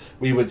cold,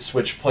 we would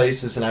switch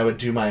places, and I would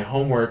do my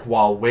homework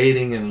while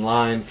waiting in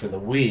line for the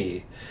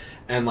Wii.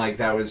 And, like,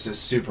 that was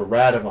just super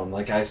rad of them.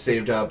 Like, I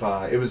saved up,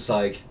 it was,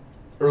 like,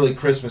 early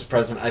Christmas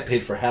present. I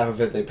paid for half of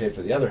it, they paid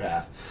for the other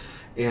half.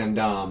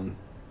 And,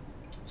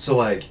 so,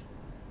 like,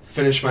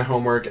 finished my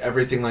homework,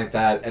 everything like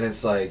that, and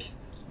it's, like,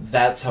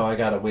 that's how I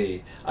got a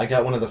Wii. I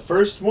got one of the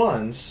first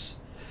ones...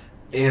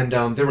 And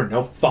there were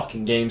no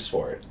fucking games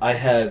for it. I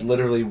had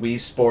literally Wii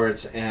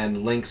Sports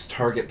and Link's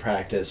Target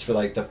Practice for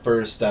like the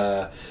first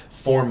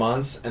 4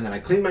 months, and then I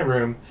cleaned my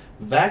room,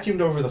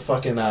 vacuumed over the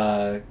fucking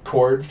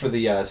cord for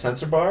the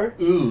sensor bar,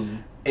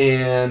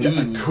 and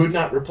I could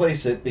not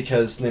replace it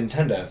because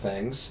Nintendo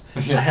things.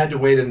 I had to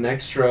wait an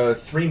extra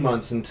 3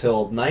 months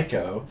until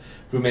Nyko,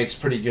 who makes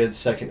pretty good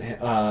second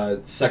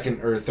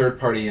or third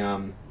party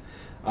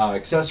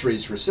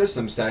accessories for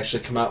systems, to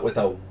actually come out with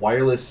a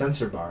wireless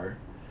sensor bar.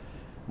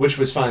 Which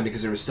was fine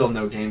because there was still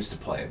no games to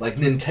play. Like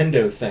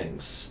Nintendo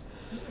things.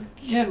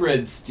 You had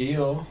Red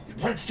Steel.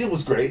 Red Steel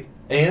was great.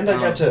 And I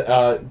got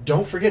to,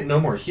 don't forget No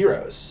More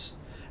Heroes.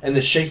 And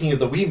the shaking of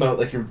the Wiimote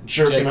like you're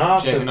jerking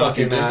off to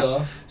fucking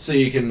that. So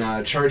you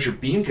can charge your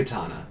beam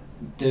katana.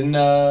 Didn't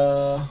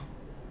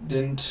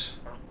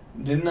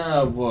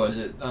what was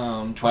it?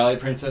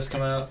 Twilight Princess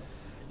come out?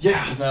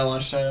 Yeah. Isn't that a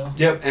launch title?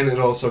 Yep, and it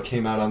also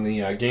came out on the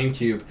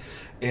GameCube.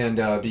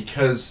 And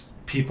because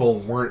people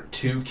weren't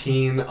too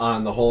keen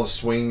on the whole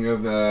swing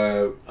of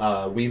the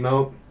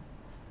Wiimote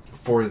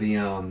for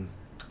the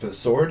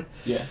sword,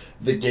 yeah,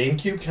 the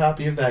GameCube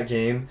copy of that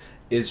game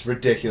is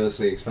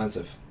ridiculously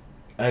expensive.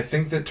 I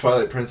think that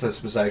Twilight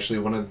Princess was actually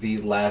one of the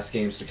last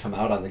games to come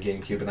out on the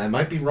GameCube, and I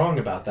might be wrong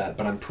about that,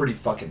 but I'm pretty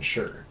fucking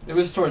sure. It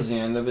was towards the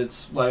end of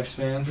its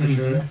lifespan, for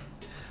sure.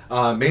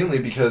 Mainly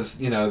because,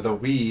 the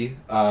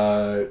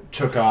Wii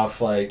took off,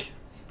 like,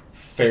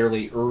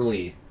 fairly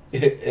early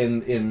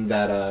in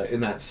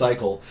that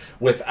cycle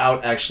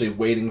without actually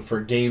waiting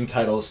for game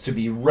titles to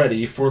be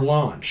ready for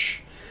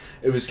launch.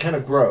 It was kind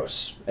of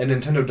gross, and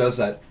Nintendo does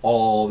that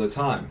all the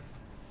time.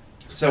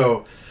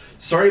 So,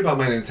 sorry about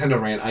my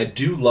Nintendo rant. I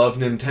do love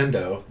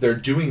Nintendo. They're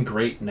doing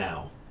great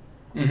now.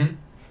 Mm-hmm.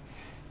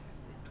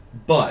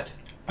 But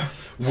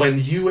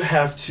when you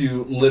have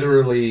to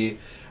literally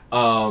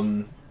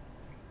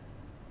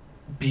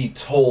be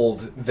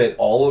told that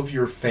all of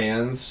your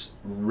fans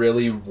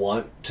really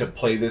want to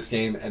play this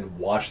game and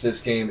watch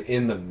this game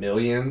in the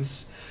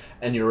millions,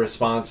 and your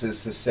response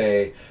is to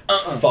say,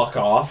 fuck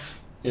off.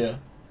 Yeah.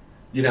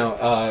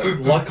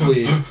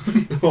 Luckily,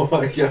 oh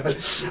my god,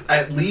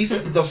 at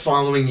least the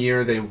following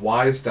year they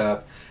wised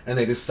up and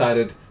they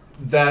decided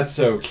that's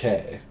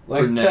okay.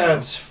 Like,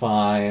 that's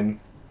fine.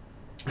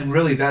 And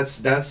really, that's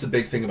the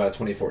big thing about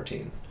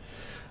 2014.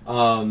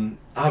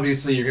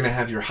 Obviously, you're going to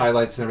have your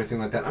highlights and everything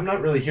like that. I'm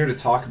not really here to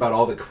talk about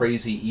all the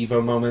crazy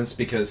EVO moments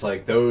because,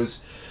 like, those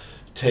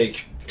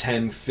take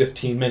 10,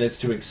 15 minutes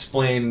to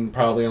explain,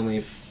 probably only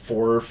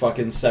 4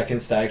 fucking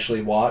seconds to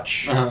actually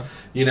watch.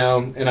 And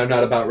I'm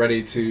not about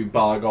ready to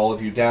bog all of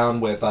you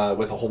down with a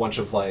whole bunch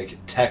of, like,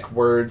 tech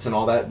words and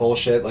all that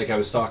bullshit like I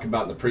was talking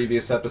about in the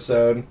previous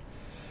episode.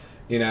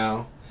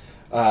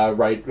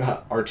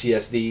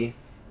 RTSD.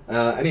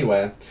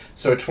 Anyway,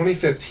 so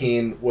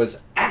 2015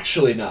 was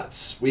actually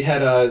nuts. We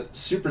had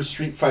Super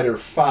Street Fighter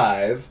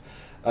 5,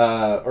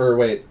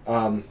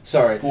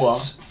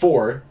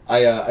 4.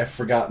 I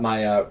forgot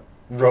my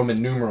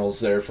Roman numerals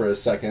there for a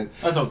second.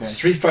 That's okay.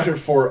 Street Fighter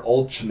 4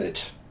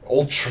 Ultimate.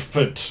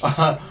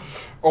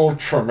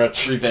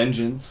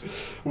 Revengeance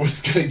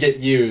was gonna get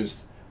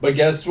used. But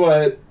guess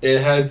what?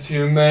 It had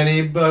too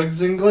many bugs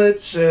and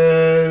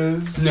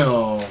glitches.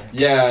 No.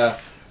 Yeah.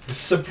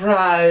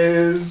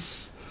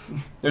 Surprise!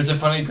 There's a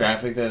funny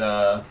graphic that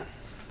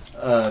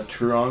Thomas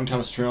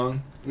Truong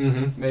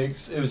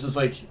makes. It was just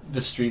like the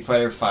Street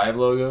Fighter 5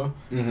 logo,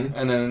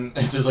 and then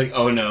it's just like,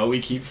 oh no,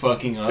 we keep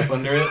fucking up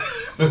under it,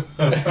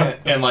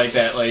 and like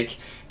that like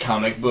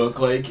comic book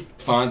like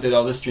font that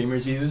all the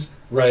streamers use.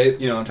 Right.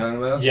 You know what I'm talking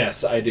about?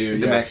 Yes, I do.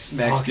 The Max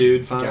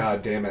Dude font.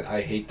 God damn it,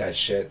 I hate that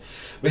shit.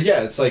 But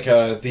yeah, it's like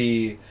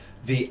the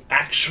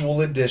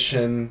actual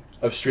edition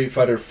of Street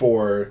Fighter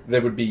 4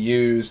 that would be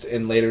used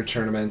in later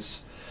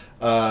tournaments.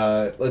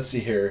 Let's see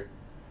here.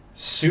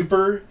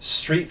 Super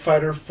Street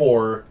Fighter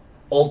 4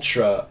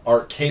 Ultra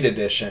Arcade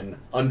Edition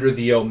under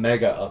the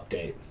Omega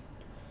update.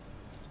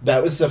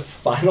 That was the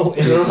final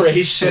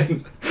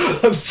iteration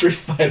of Street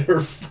Fighter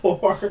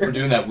 4. We're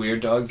doing that weird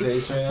dog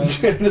face right now.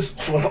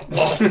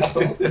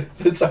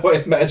 That's how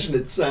I imagine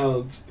it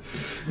sounds.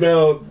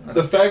 Now,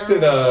 the fact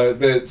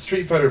that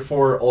Street Fighter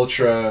 4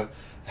 Ultra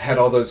had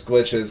all those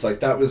glitches, like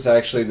that was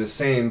actually the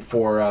same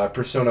for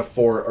Persona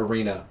 4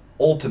 Arena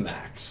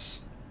Ultimax.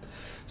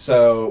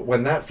 So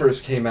when that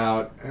first came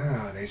out,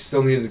 they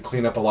still needed to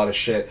clean up a lot of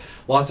shit.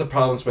 Lots of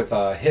problems with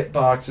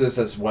hitboxes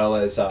as well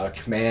as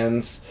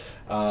commands,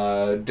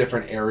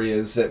 different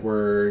areas that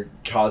were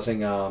causing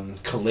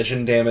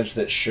collision damage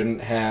that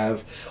shouldn't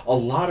have. A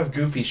lot of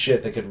goofy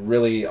shit that could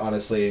really,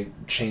 honestly,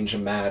 change a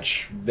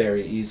match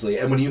very easily.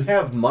 And when you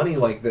have money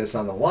like this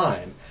on the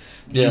line,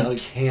 you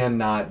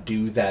cannot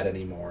do that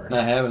anymore.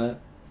 Not having it.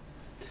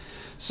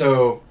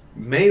 So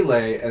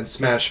Melee and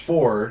Smash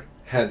 4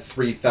 had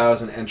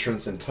 3,000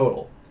 entrants in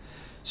total.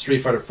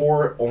 Street Fighter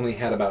 4 only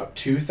had about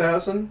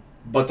 2,000,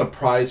 but the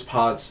prize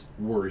pots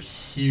were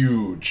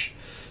huge.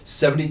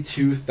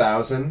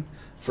 72,000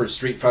 for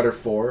Street Fighter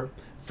 4.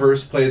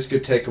 First place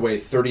could take away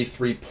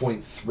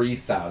 33.3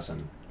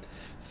 thousand.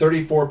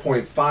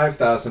 34.5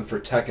 thousand for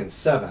Tekken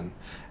 7,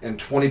 and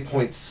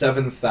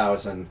 20.7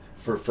 thousand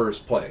for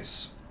first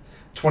place.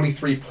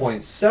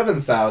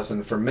 23.7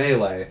 thousand for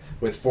Melee,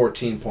 with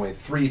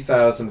 14.3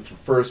 thousand for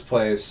first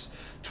place.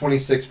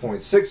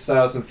 26.6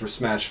 thousand for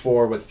Smash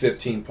 4 with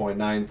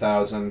 15.9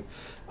 thousand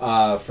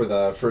for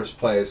the first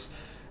place.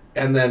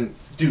 And then,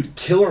 dude,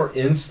 Killer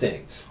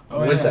Instinct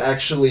was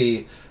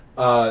actually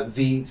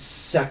the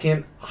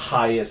second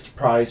highest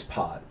prize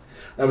pot.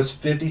 That was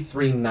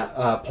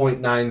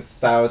 $53.9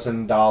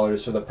 thousand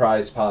for the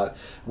prize pot,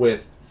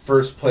 with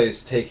first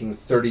place taking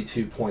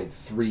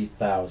 $32.3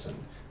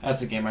 thousand.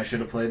 That's a game I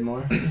should have played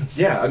more.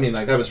 Yeah, I mean,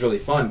 like, that was really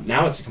fun.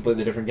 Now it's a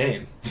completely different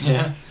game.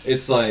 Yeah.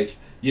 It's like,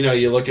 you know,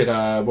 you look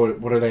at,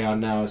 what are they on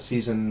now?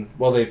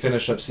 Well, they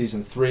finished up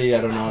Season 3.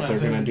 I don't know if they're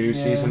going to do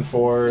Season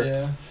 4.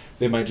 Yeah.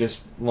 They might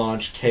just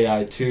launch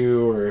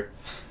KI2 or,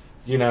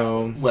 you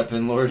know...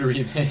 Weapon Lord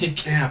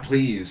remake. Yeah,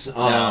 please.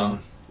 No.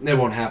 It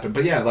won't happen.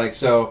 But yeah, like,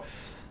 so,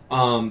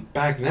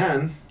 back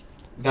then,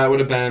 that would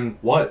have been,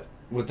 what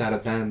would that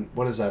have been?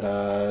 What is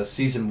that,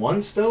 Season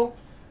 1 still?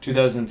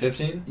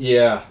 2015?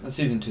 Yeah. That's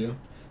Season 2.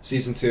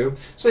 Season 2.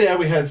 So yeah,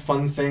 we had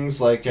fun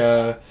things like,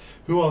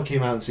 who all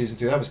came out in Season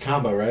 2? That was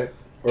Combo, right?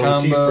 Or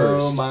was he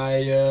first?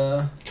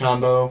 Maya.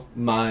 Combo,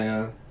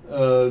 Maya.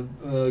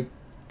 Conra.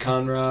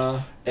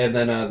 And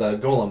then the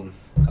Golem.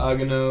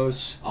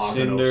 Aghanos.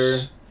 Cinder.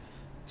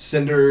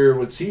 Cinder,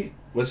 was he?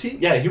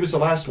 Yeah, he was the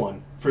last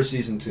one for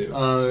Season 2.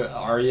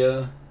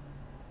 Arya.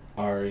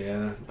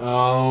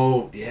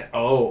 Oh, yeah.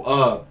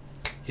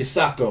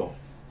 Hisako.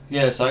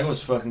 Yeah, Saga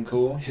was fucking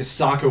cool.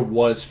 Hisako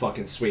was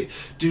fucking sweet.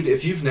 Dude,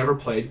 if you've never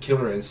played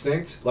Killer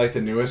Instinct, like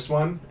the newest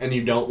one, and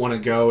you don't want to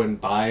go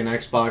and buy an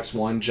Xbox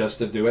One just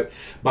to do it,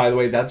 by the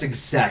way, that's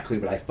exactly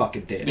what I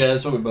fucking did. Yeah,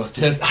 that's what we both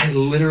did. I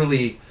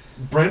literally...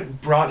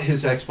 Brent brought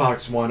his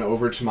Xbox One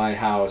over to my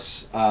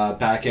house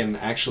back in,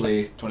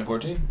 actually...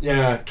 2014?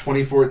 Yeah,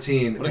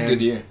 2014. What a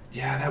good year.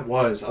 Yeah, that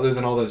was, other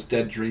than all those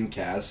dead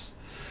Dreamcasts.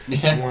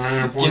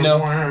 Yeah. You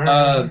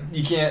know,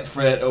 you can't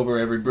fret over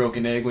every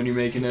broken egg when you're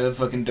making a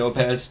fucking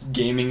dope-ass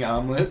gaming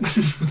omelet.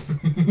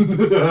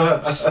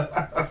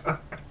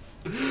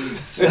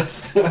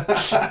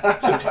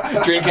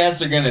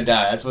 Dreamcasts are gonna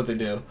die, that's what they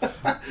do.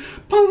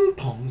 Pong,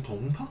 pong,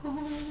 pong,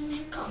 pong.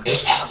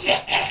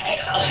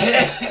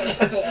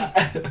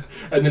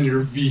 And then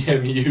your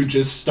VMU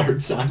just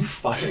starts on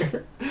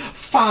fire.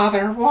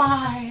 Father,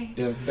 why?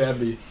 Yeah,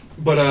 Babby.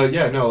 But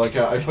yeah, no, like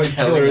I played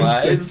Killer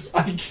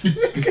Instinct.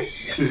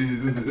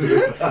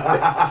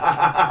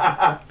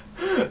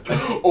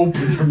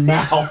 Open your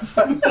mouth.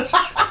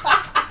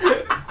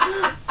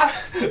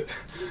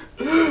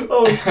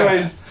 Oh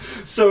Christ.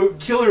 So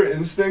Killer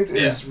Instinct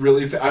is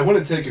really... I want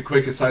to take a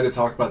quick aside to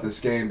talk about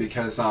this game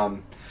because,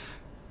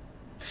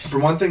 for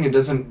one thing, it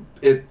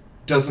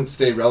doesn't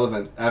stay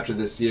relevant after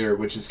this year,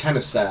 which is kind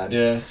of sad.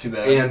 Yeah, it's too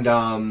bad.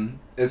 And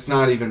it's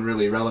not even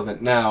really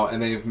relevant now,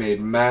 and they've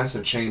made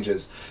massive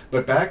changes.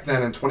 But back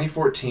then in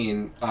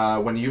 2014,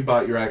 when you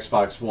bought your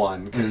Xbox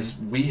One, because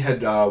we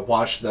had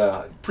watched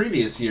the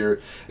previous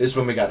year is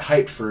when we got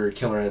hyped for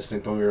Killer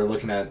Instinct when we were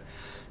looking at,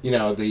 you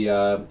know,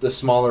 the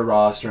smaller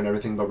roster and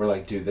everything, but we're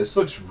like, dude, this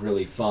looks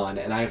really fun,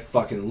 and I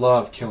fucking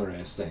love Killer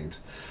Instinct.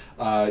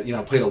 You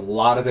know, played a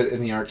lot of it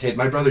in the arcade.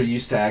 My brother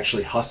used to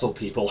actually hustle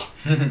people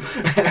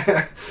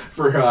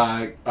for,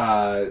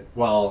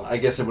 well, I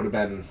guess it would have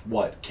been,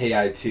 what,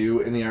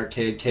 KI2 in the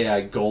arcade,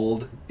 KI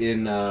Gold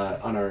in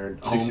on our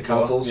home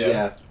consoles.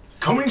 Yeah.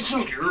 Coming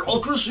soon to your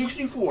Ultra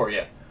 64,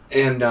 yeah.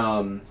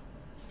 And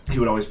he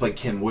would always play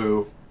Kim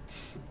Woo,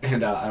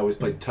 and I always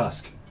played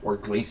Tusk or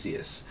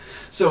Glacius.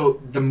 So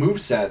the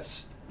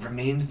movesets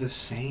remained the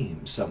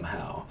same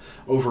somehow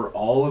over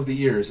all of the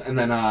years. And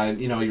then,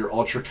 you know, your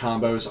Ultra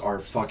combos are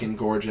fucking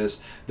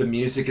gorgeous. The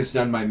music is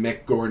done by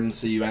Mick Gordon,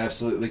 so you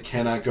absolutely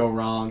cannot go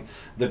wrong.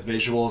 The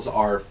visuals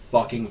are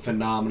fucking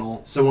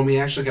phenomenal. So when we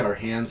actually got our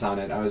hands on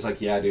it, I was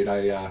like, yeah, dude,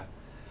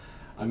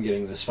 I'm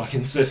getting this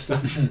fucking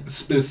system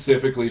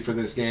specifically for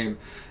this game.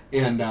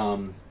 And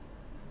I'm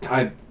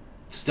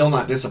still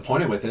not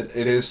disappointed with it.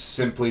 It is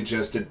simply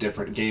just a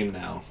different game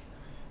now.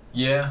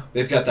 Yeah.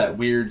 They've got that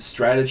weird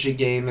strategy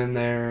game in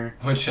there,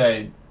 which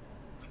I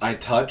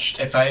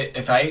touched. If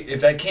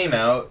that came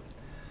out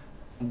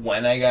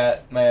when I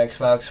got my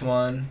Xbox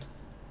One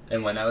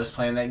and when I was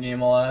playing that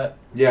game a lot,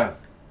 yeah,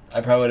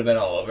 I probably would have been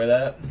all over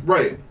that.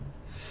 Right.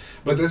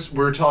 But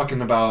we're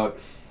talking about,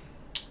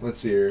 let's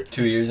see here.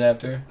 2 years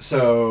after?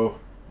 So,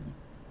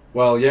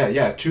 well,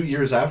 yeah, 2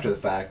 years after the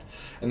fact.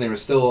 And they were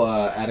still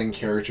adding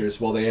characters.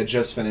 Well, they had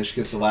just finished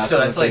because the last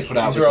one they put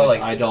out was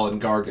like Idol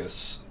and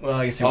Gargus. Well,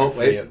 I guess they were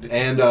free.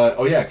 And,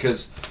 yeah,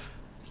 because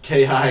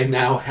KI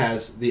now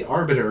has the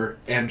Arbiter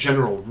and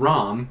General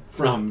Rom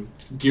from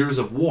Gears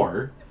of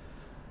War.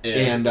 Yeah.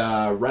 And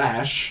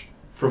Rash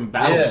from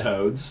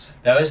Battletoads.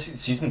 That was...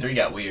 Season 3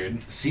 got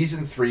weird.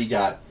 Season 3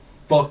 got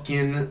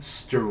fucking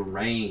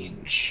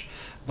strange.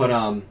 But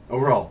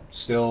overall,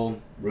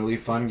 still really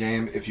fun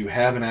game. If you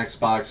have an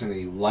Xbox and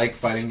you like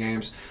fighting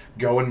games,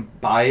 go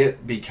and buy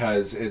it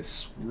because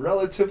it's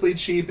relatively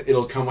cheap.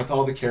 It'll come with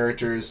all the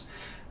characters,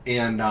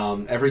 and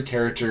every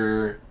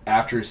character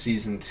after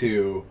Season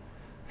 2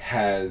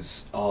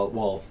 has,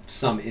 well,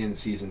 some in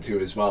Season 2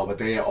 as well, but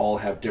they all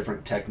have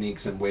different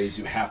techniques and ways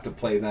you have to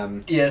play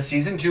them. Yeah,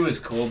 Season 2 is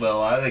cool, but a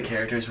lot of the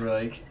characters were,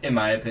 like, in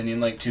my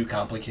opinion, like, too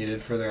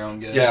complicated for their own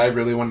good. Yeah, I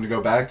really wanted to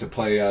go back to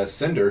play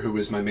Cinder, who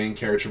was my main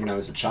character when I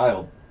was a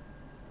child,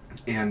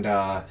 and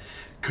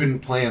couldn't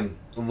play him.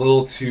 A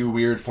little too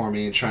weird for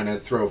me, trying to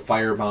throw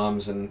fire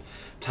bombs and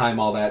time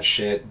all that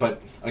shit.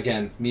 But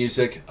again,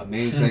 music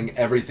amazing,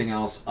 everything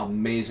else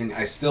amazing.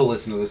 I still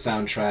listen to the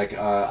soundtrack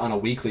on a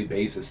weekly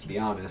basis, to be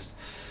honest.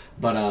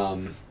 But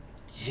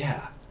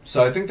yeah,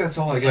 So I think that's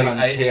all I It's got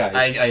like, on KI.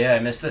 I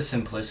missed the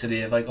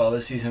simplicity of like all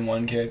the season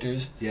 1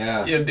 characters.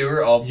 Yeah. Yeah, they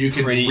were all You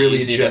could pretty really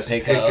easy just to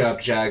pick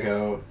up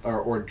Jago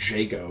or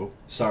Jago.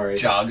 Sorry.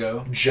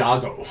 Jago.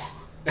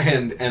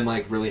 And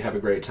like really have a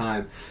great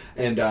time.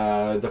 And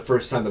the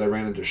first time that I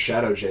ran into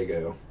Shadow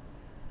Jago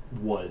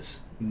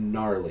was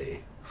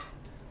gnarly.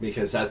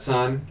 Because that's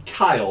on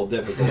Kyle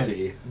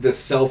difficulty. The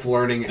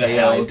self-learning The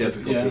AI hell,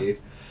 difficulty.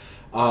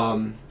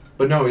 Yeah.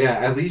 But no, yeah,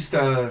 at least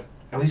go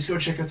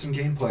check out some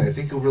gameplay. I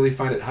think you'll really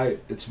find it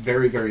hype. It's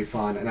very, very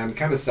fun. And I'm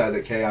kind of sad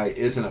that KI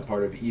isn't a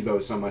part of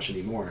EVO so much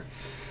anymore.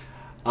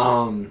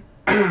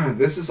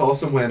 This is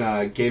also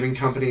when gaming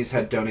companies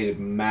had donated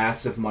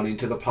massive money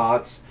to the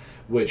pots,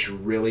 which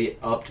really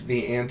upped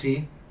the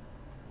ante.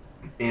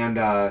 And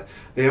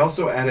they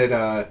also added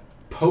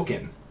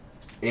Pokken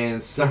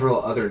and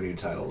several other new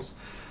titles.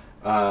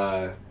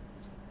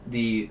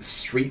 The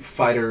Street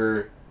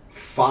Fighter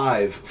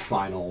V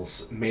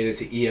finals made it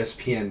to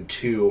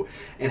ESPN2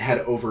 and had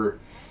over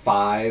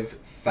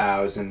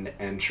 5,000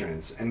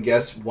 entrants. And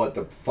guess what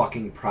the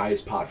fucking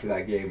prize pot for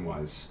that game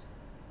was?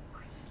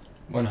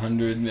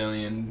 $100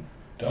 million.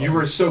 You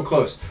were so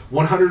close.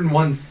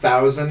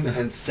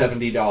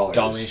 $101,070.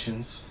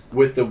 Dalmatians.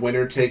 With the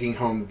winner taking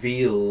home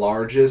the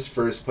largest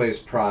first place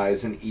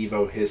prize in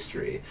EVO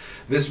history.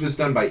 This was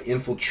done by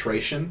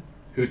Infiltration,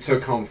 who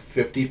took home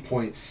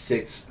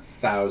 $50.6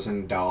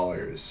 thousand.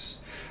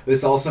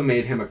 This also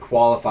made him a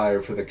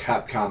qualifier for the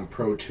Capcom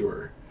Pro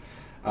Tour.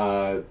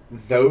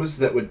 Those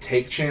that would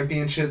take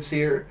championships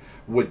here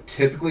would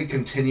typically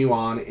continue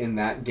on in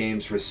that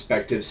game's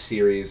respective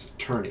series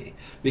tourney.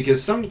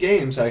 Because some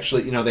games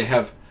actually, they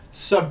have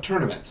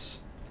sub-tournaments.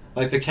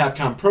 Like the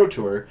Capcom Pro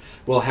Tour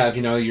will have,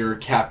 your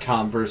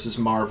Capcom versus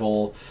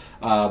Marvel,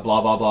 blah,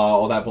 blah, blah,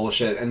 all that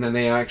bullshit. And then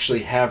they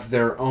actually have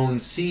their own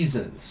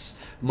seasons,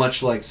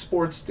 much like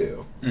sports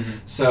do. Mm-hmm.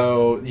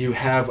 So you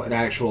have an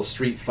actual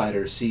Street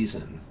Fighter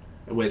season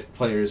with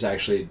players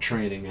actually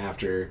training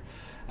after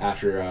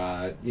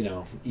EVO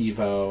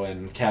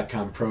and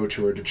Capcom Pro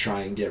Tour to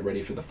try and get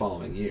ready for the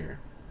following year.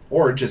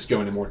 Or just go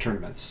into more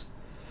tournaments.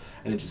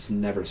 And it just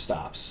never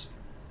stops.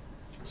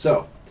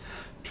 So,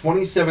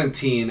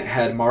 2017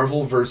 had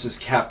Marvel vs.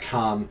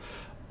 Capcom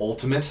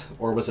Ultimate,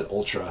 or was it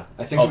Ultra?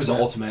 I think it was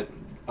Ultimate.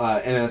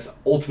 And it's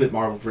Ultimate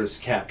Marvel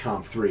vs.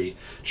 Capcom 3,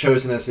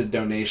 chosen as a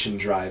donation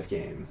drive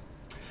game.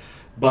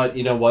 But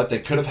you know what? They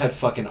could have had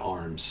fucking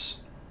ARMS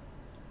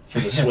for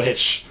the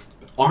Switch.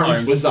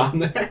 ARMS was on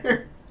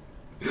there.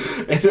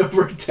 And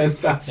over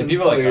 10,000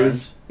 people players. Like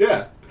ARMS.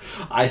 Yeah.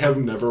 I have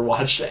never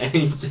watched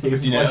any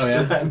game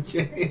that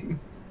game.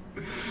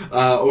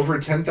 Over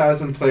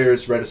 10,000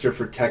 players registered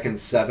for Tekken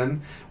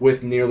 7,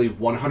 with nearly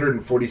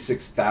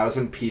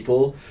 146,000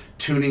 people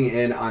tuning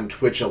in on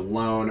Twitch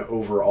alone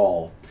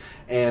overall.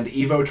 And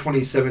EVO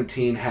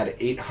 2017 had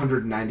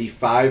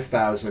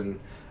 895,000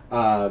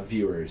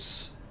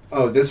 viewers.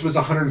 Oh, this was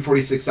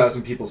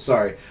 146,000 people,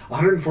 sorry.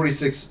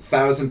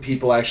 146,000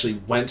 people actually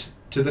went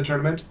to the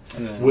tournament,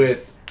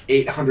 with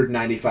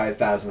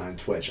 895,000 on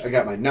Twitch. I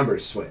got my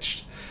numbers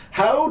switched.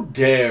 How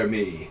dare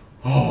me?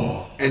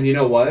 And you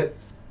know what?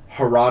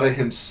 Harada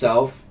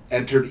himself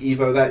entered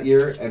EVO that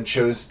year and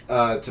chose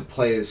to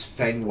play as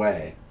Feng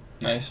Wei.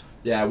 Nice.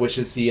 Yeah, which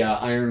is the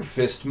Iron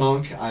Fist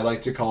monk. I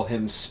like to call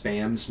him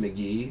Spams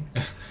McGee.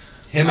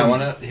 Him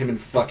and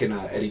fucking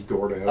Eddie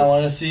Gordo. I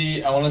want to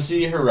see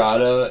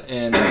Harada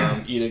and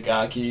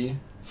Itagaki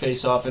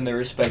face off in their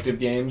respective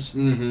games.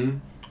 Mm-hmm.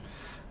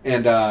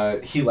 And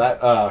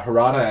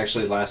Harada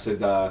actually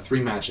lasted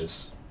 3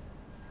 matches.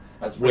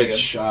 That's pretty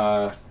which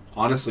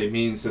honestly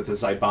means that the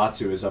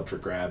Zaibatsu is up for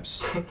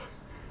grabs.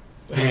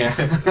 Yeah.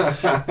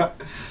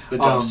 The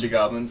dumpster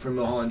goblin from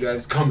Mulholland Drive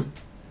is coming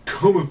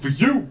for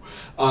you.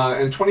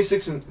 And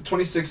 2016 and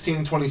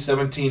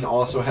 2017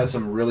 also has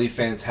some really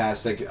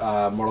fantastic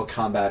Mortal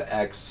Kombat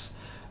X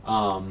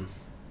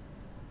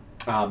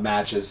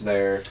matches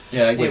there.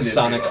 Yeah, with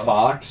Sonic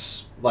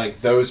Fox.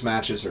 Like, those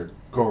matches are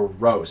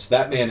gross.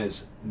 That man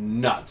is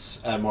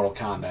nuts at Mortal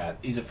Kombat.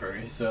 He's a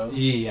furry, so...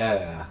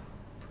 Yeah.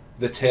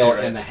 The tail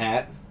and the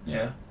hat.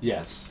 Yeah.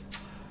 Yes.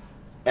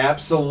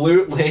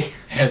 Absolutely.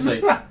 It's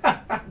like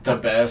the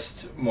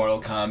best Mortal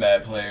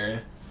Kombat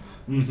player.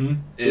 Mm-hmm.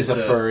 Is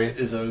a furry.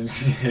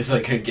 Is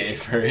like a gay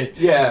furry.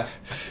 Yeah,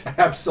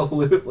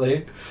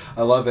 absolutely.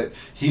 I love it.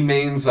 He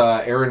mains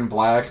Aaron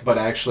Black, but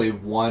actually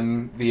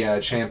won the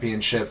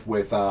championship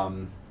with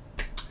what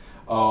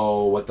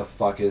the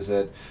fuck is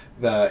it?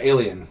 The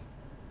Alien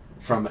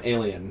from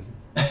Alien.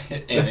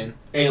 Alien.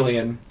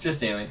 Alien.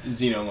 Just Alien.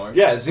 Xenomorph.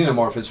 Yeah,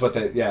 Xenomorph is what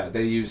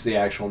they use the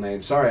actual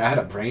name. Sorry, I had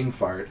a brain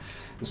fart.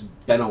 It's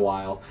been a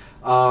while.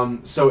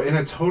 So in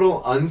a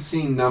total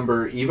unseen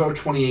number, EVO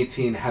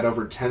 2018 had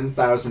over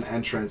 10,000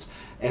 entrants,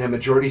 and a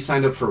majority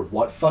signed up for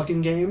what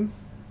fucking game?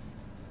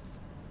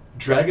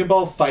 Dragon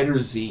Ball Fighter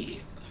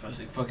Z. I was supposed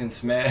to say fucking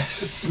Smash.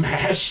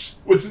 Smash?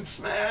 Was it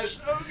Smash?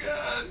 Oh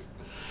god.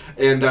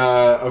 And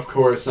of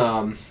course,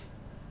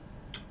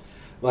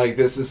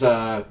 this is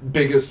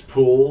biggest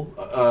pool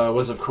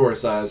was of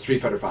course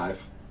Street Fighter V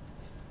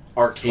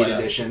Arcade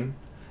Edition.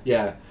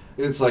 Yeah.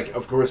 It's like,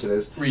 of course it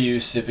is. Ryu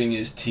sipping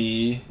his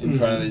tea in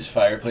front of his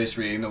fireplace,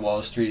 reading the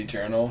Wall Street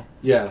Journal.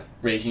 Yeah.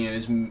 Raking in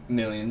his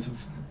billions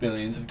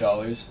of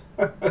dollars.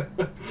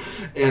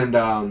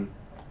 And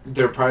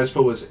their prize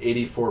pool was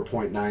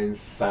 84.9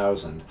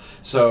 thousand.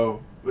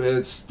 So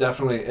it's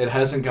definitely, it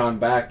hasn't gone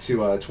back to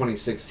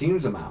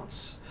 2016's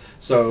amounts.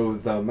 So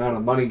the amount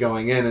of money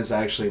going in is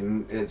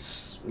actually,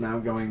 it's now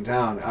going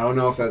down. I don't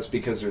know if that's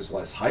because there's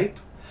less hype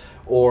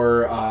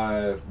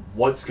or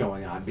what's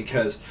going on,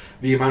 because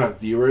the amount of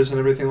viewers and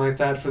everything like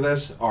that for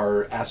this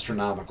are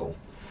astronomical.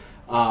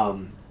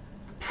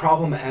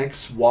 Problem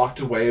X walked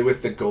away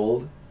with the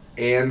gold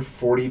and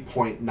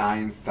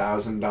 $40.9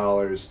 thousand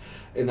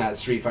in that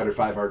Street Fighter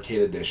V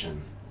Arcade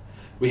Edition.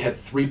 We had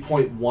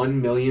 3.1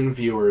 million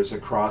viewers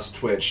across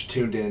Twitch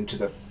tuned in to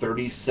the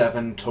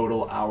 37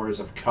 total hours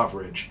of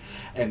coverage,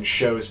 and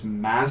shows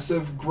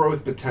massive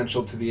growth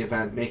potential to the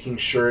event, making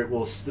sure it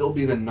will still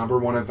be the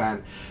 #1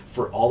 event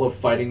for all of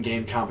fighting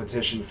game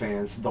competition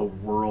fans the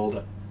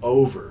world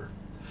over.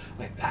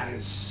 Like, that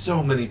is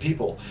so many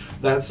people.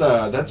 That's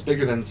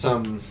bigger than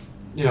some,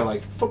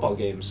 like football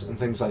games and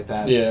things like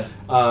that. Yeah.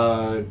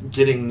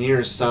 Getting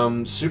near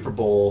some Super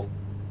Bowl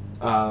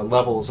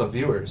levels of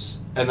viewers.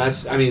 And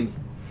that's,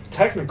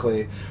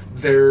 technically,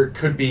 there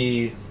could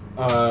be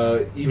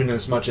even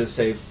as much as,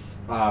 say,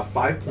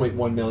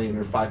 5.1 million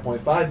or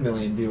 5.5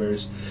 million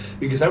viewers,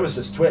 because that was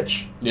just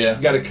Twitch. Yeah.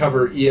 You got to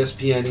cover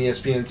ESPN,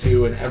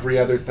 ESPN2, and every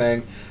other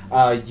thing.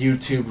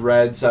 YouTube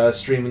Red's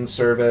streaming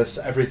service,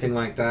 everything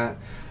like that.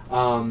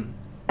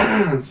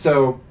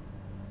 So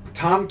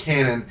Tom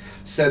Cannon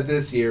said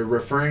this year,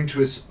 referring to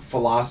his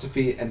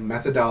philosophy and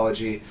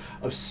methodology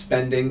of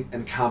spending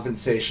and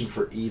compensation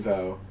for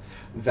EVO,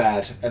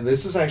 that, and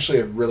this is actually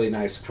a really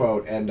nice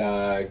quote, and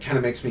kind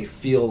of makes me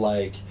feel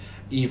like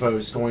EVO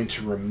is going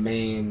to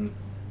remain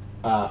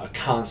a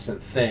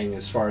constant thing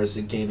as far as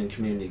the gaming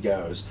community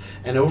goes.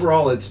 And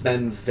overall, it's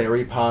been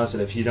very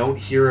positive. You don't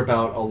hear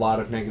about a lot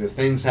of negative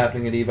things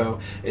happening at EVO.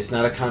 It's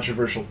not a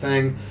controversial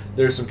thing.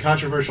 There's some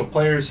controversial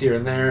players here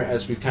and there,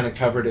 as we've kind of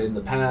covered in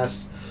the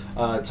past,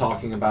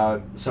 talking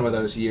about some of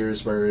those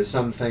years where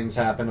some things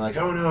happen, like,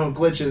 oh no,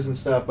 glitches and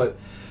stuff, but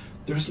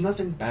there's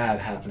nothing bad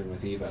happening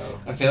with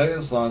EVO. I feel like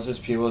as long as there's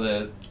people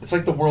that... It's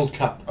like the World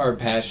Cup. ...are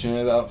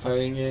passionate about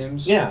fighting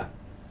games... Yeah.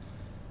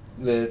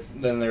 Then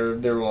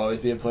there will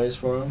always be a place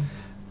for them.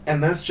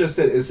 And that's just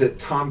it, is that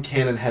Tom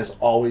Cannon has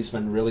always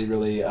been really,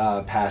 really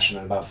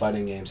passionate about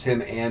fighting games,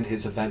 him and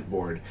his event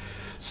board.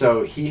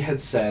 So he had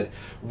said,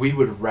 we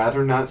would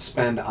rather not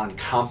spend on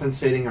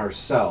compensating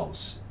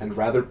ourselves and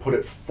rather put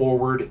it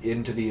forward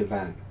into the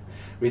event.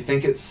 We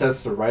think it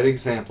sets the right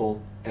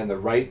example and the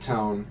right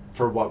tone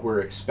for what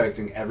we're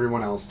expecting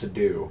everyone else to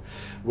do,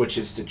 which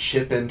is to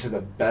chip in to the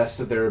best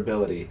of their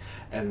ability,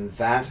 and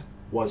that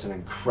was an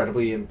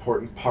incredibly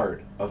important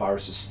part of our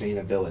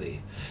sustainability.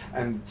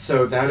 And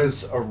so that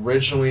is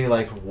originally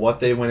like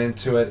what they went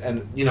into it,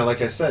 and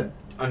like I said,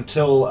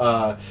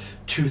 until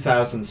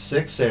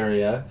 2006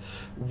 area,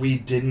 we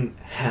didn't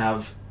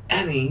have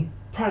any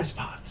prize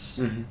pots.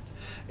 Mm-hmm.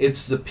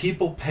 It's the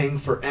people paying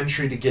for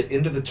entry to get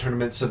into the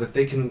tournament so that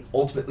they can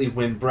ultimately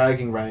win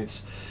bragging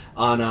rights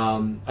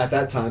on, at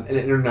that time, an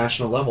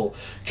international level,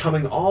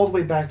 coming all the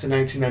way back to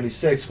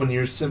 1996 when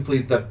you're simply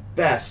the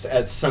best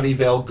at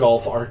Sunnyvale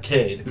Golf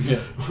Arcade.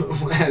 Yeah.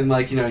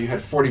 And, you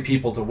had 40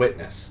 people to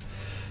witness.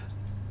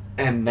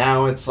 And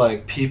now it's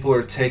like people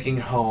are taking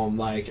home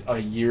like a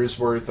year's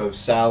worth of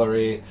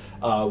salary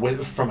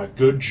from a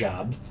good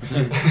job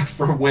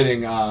for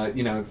winning,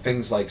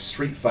 things like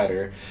Street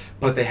Fighter,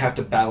 but they have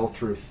to battle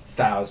through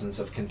thousands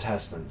of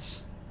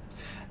contestants.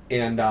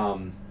 And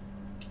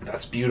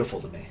that's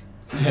beautiful to me.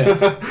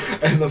 Yeah.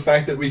 And the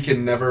fact that we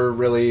can never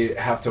really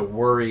have to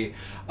worry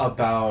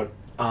about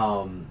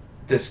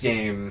this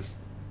game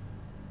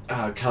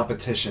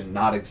competition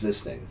not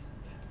existing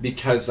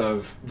because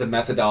of the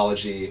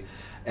methodology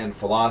and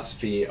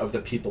philosophy of the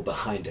people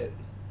behind it.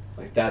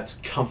 Like, that's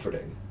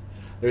comforting.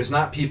 There's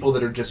not people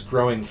that are just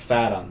growing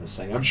fat on this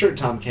thing. I'm sure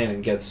Tom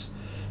Cannon gets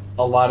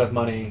a lot of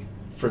money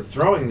for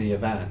throwing the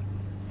event,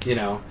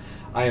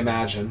 I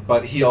imagine.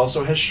 But he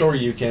also has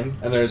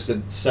Shoryuken, and there's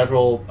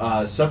several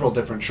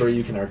different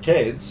Shoryuken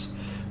arcades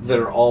that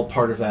are all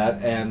part of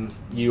that, and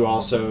you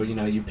also,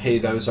 you pay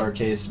those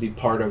arcades to be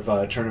part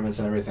of tournaments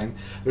and everything.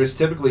 There's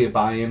typically a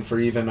buy-in for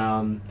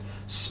even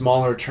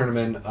smaller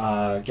tournament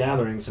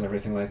gatherings and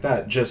everything like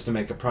that, just to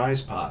make a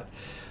prize pot.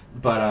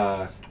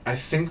 But I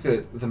think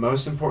that the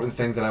most important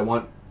thing that I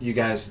want you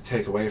guys to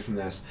take away from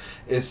this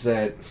is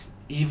that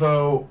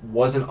EVO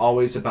wasn't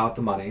always about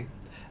the money,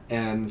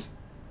 and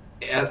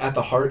at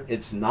the heart,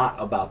 it's not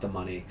about the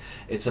money.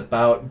 It's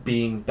about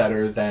being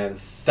better than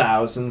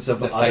thousands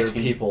of other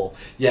people.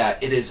 Yeah,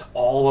 it is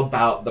all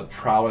about the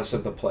prowess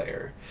of the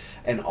player,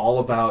 and all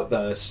about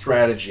the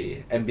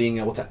strategy and being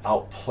able to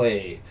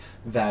outplay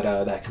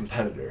that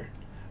competitor.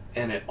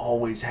 And it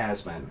always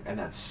has been, and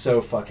that's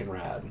so fucking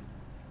rad.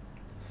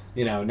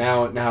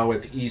 Now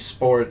with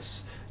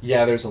esports,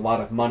 yeah, there's a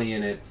lot of money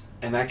in it,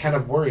 and that kind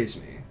of worries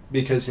me.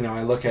 because, you know,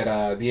 I look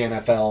at the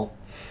NFL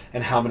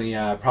and how many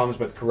problems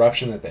with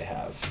corruption that they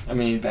have. I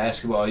mean,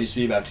 basketball used to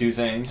be about two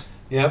things.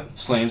 Yep.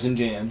 Slams and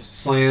jams.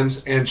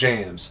 Slams and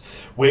jams.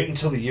 Wait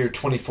until the year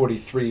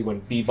 2043 when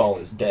b-ball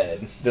is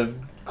dead. The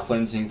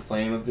cleansing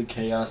flame of the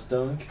chaos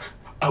dunk.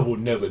 I will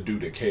never do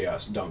the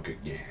chaos dunk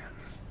again.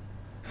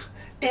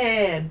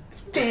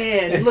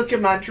 Dad, look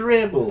at my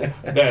dribble.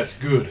 That's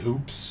good,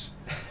 Hoops.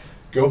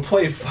 Go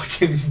play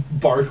fucking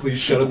Barkley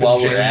Shut Up While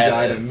and we're Jam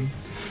at Gaiden.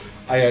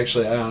 I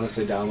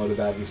honestly downloaded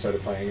that and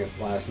started playing it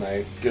last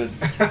night. Good.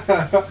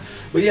 But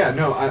yeah,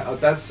 no,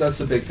 that's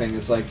the big thing.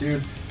 Is like,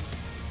 dude,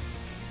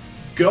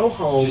 go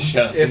home. Just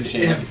shut up and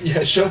jam.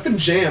 Yeah, shut up and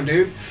jam,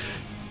 dude.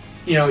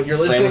 You know, you're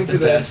Slam listening with to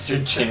the this.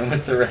 best or jam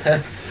with the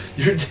rest.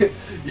 You're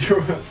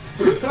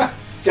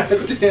God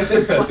damn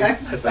it,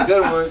 That's a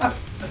good one.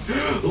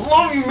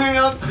 love you,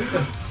 man.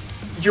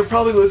 You're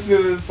probably listening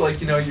to this,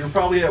 like, you know, you're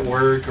probably at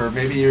work or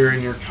maybe you're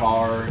in your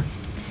car.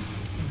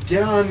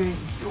 Get on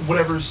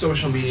whatever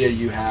social media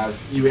you have.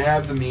 You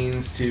have the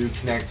means to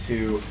connect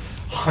to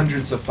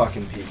hundreds of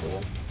fucking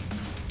people.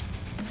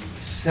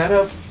 Set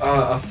up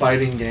a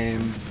fighting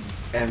game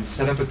and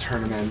set up a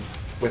tournament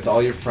with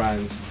all your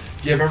friends.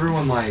 Give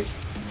everyone like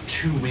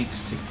 2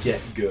 weeks to get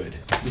good.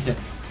 Yeah.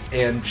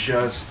 And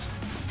just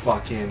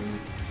fucking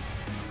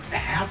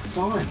have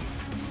fun.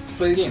 Let's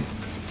play the game.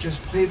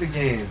 Just play the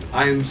game.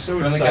 I am so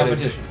Friendly excited.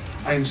 competition.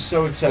 I am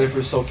so excited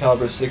for Soul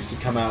Calibur 6 to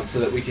come out so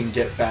that we can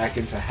get back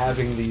into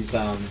having these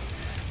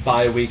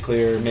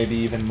bi-weekly or maybe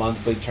even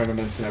monthly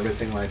tournaments and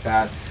everything like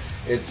that.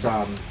 It's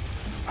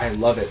I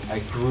love it. I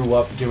grew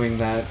up doing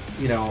that,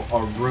 you know,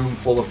 a room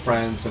full of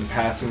friends and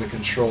passing the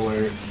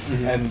controller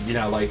and, you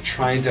know, like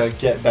trying to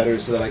get better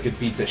so that I could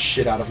beat the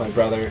shit out of my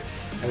brother.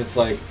 And it's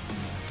like,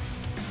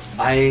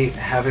 I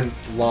haven't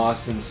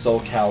lost in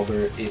Soul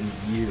Calibur in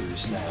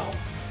years now.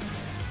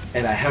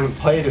 And I haven't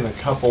played in a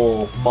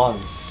couple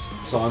months,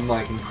 so I'm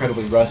like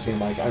incredibly rusty.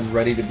 I'm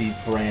ready to be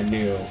brand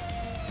new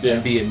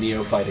and be a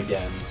neophyte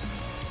again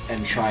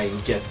and try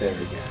and get there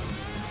again.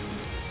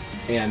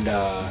 And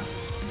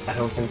I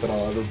don't think that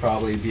I'll ever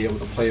probably be able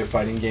to play a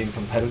fighting game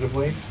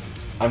competitively.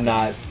 I'm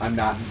not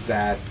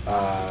that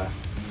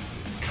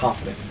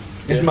confident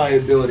in my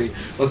ability,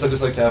 unless I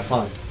just like to have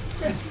fun.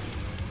 Yeah.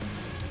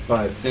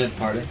 But It's in a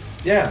party.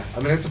 yeah,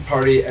 I'm gonna have to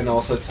party and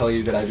also tell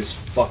you that I just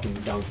fucking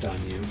dunked on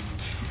you.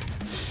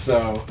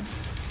 So,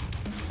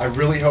 I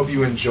really hope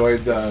you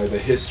enjoyed the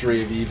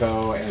history of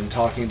EVO and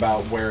talking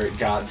about where it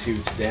got to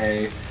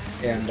today.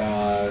 And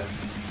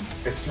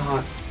it's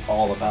not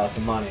all about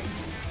the money.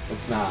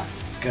 It's not.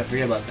 Just gotta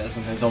forget about that.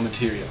 Sometimes it's all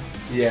material.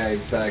 Yeah,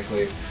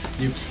 exactly.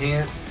 You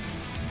can't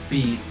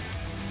beat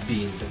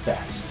being the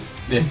best.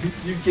 Yeah.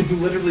 You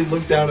can literally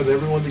look down at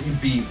everyone that you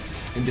beat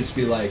and just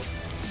be like,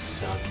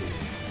 suck it.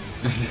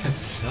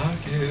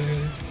 Suck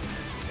it.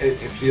 It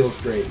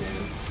feels great,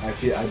 man. I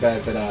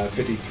bet that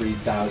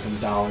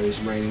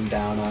 $53,000 raining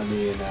down on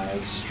me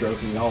and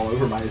stroking all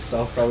over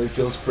myself probably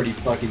feels pretty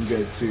fucking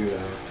good too,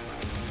 though.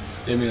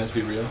 I mean, let's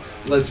be real.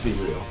 Let's be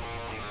real.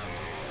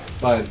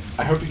 But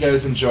I hope you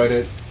guys enjoyed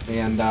it,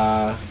 and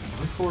I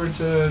look forward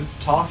to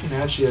talking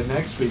at you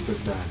next week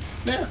with Brent.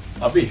 Yeah,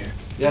 I'll be here.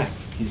 Yeah,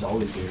 he's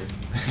always here.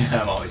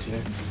 I'm always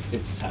here.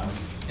 It's his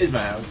house. It's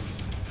my house.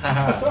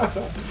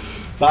 Haha.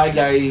 Bye,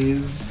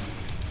 guys.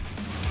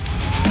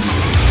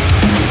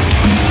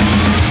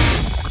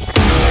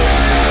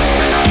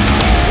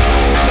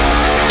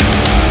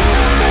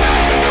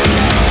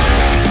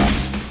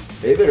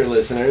 Hey there,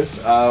 listeners.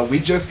 We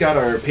just got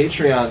our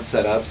Patreon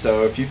set up,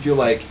 so if you feel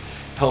like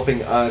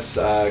helping us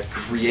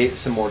create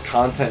some more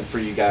content for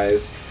you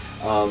guys,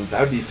 that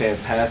would be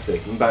fantastic.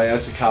 You can buy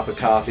us a cup of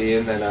coffee,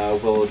 and then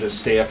we'll just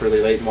stay up really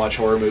late and watch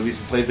horror movies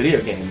and play video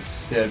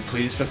games. Yeah,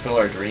 please fulfill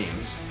our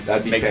dreams.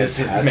 That'd be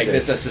fantastic. Make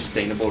this a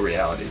sustainable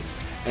reality.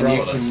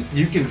 And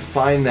you can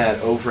find that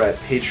over at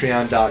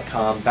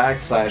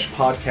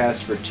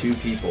patreon.com/podcast for two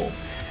people.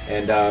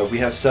 And we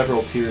have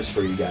several tiers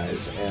for you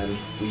guys, and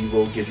we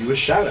will give you a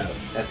shout out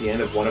at the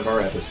end of one of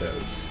our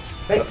episodes.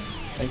 Thanks.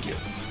 Thank you.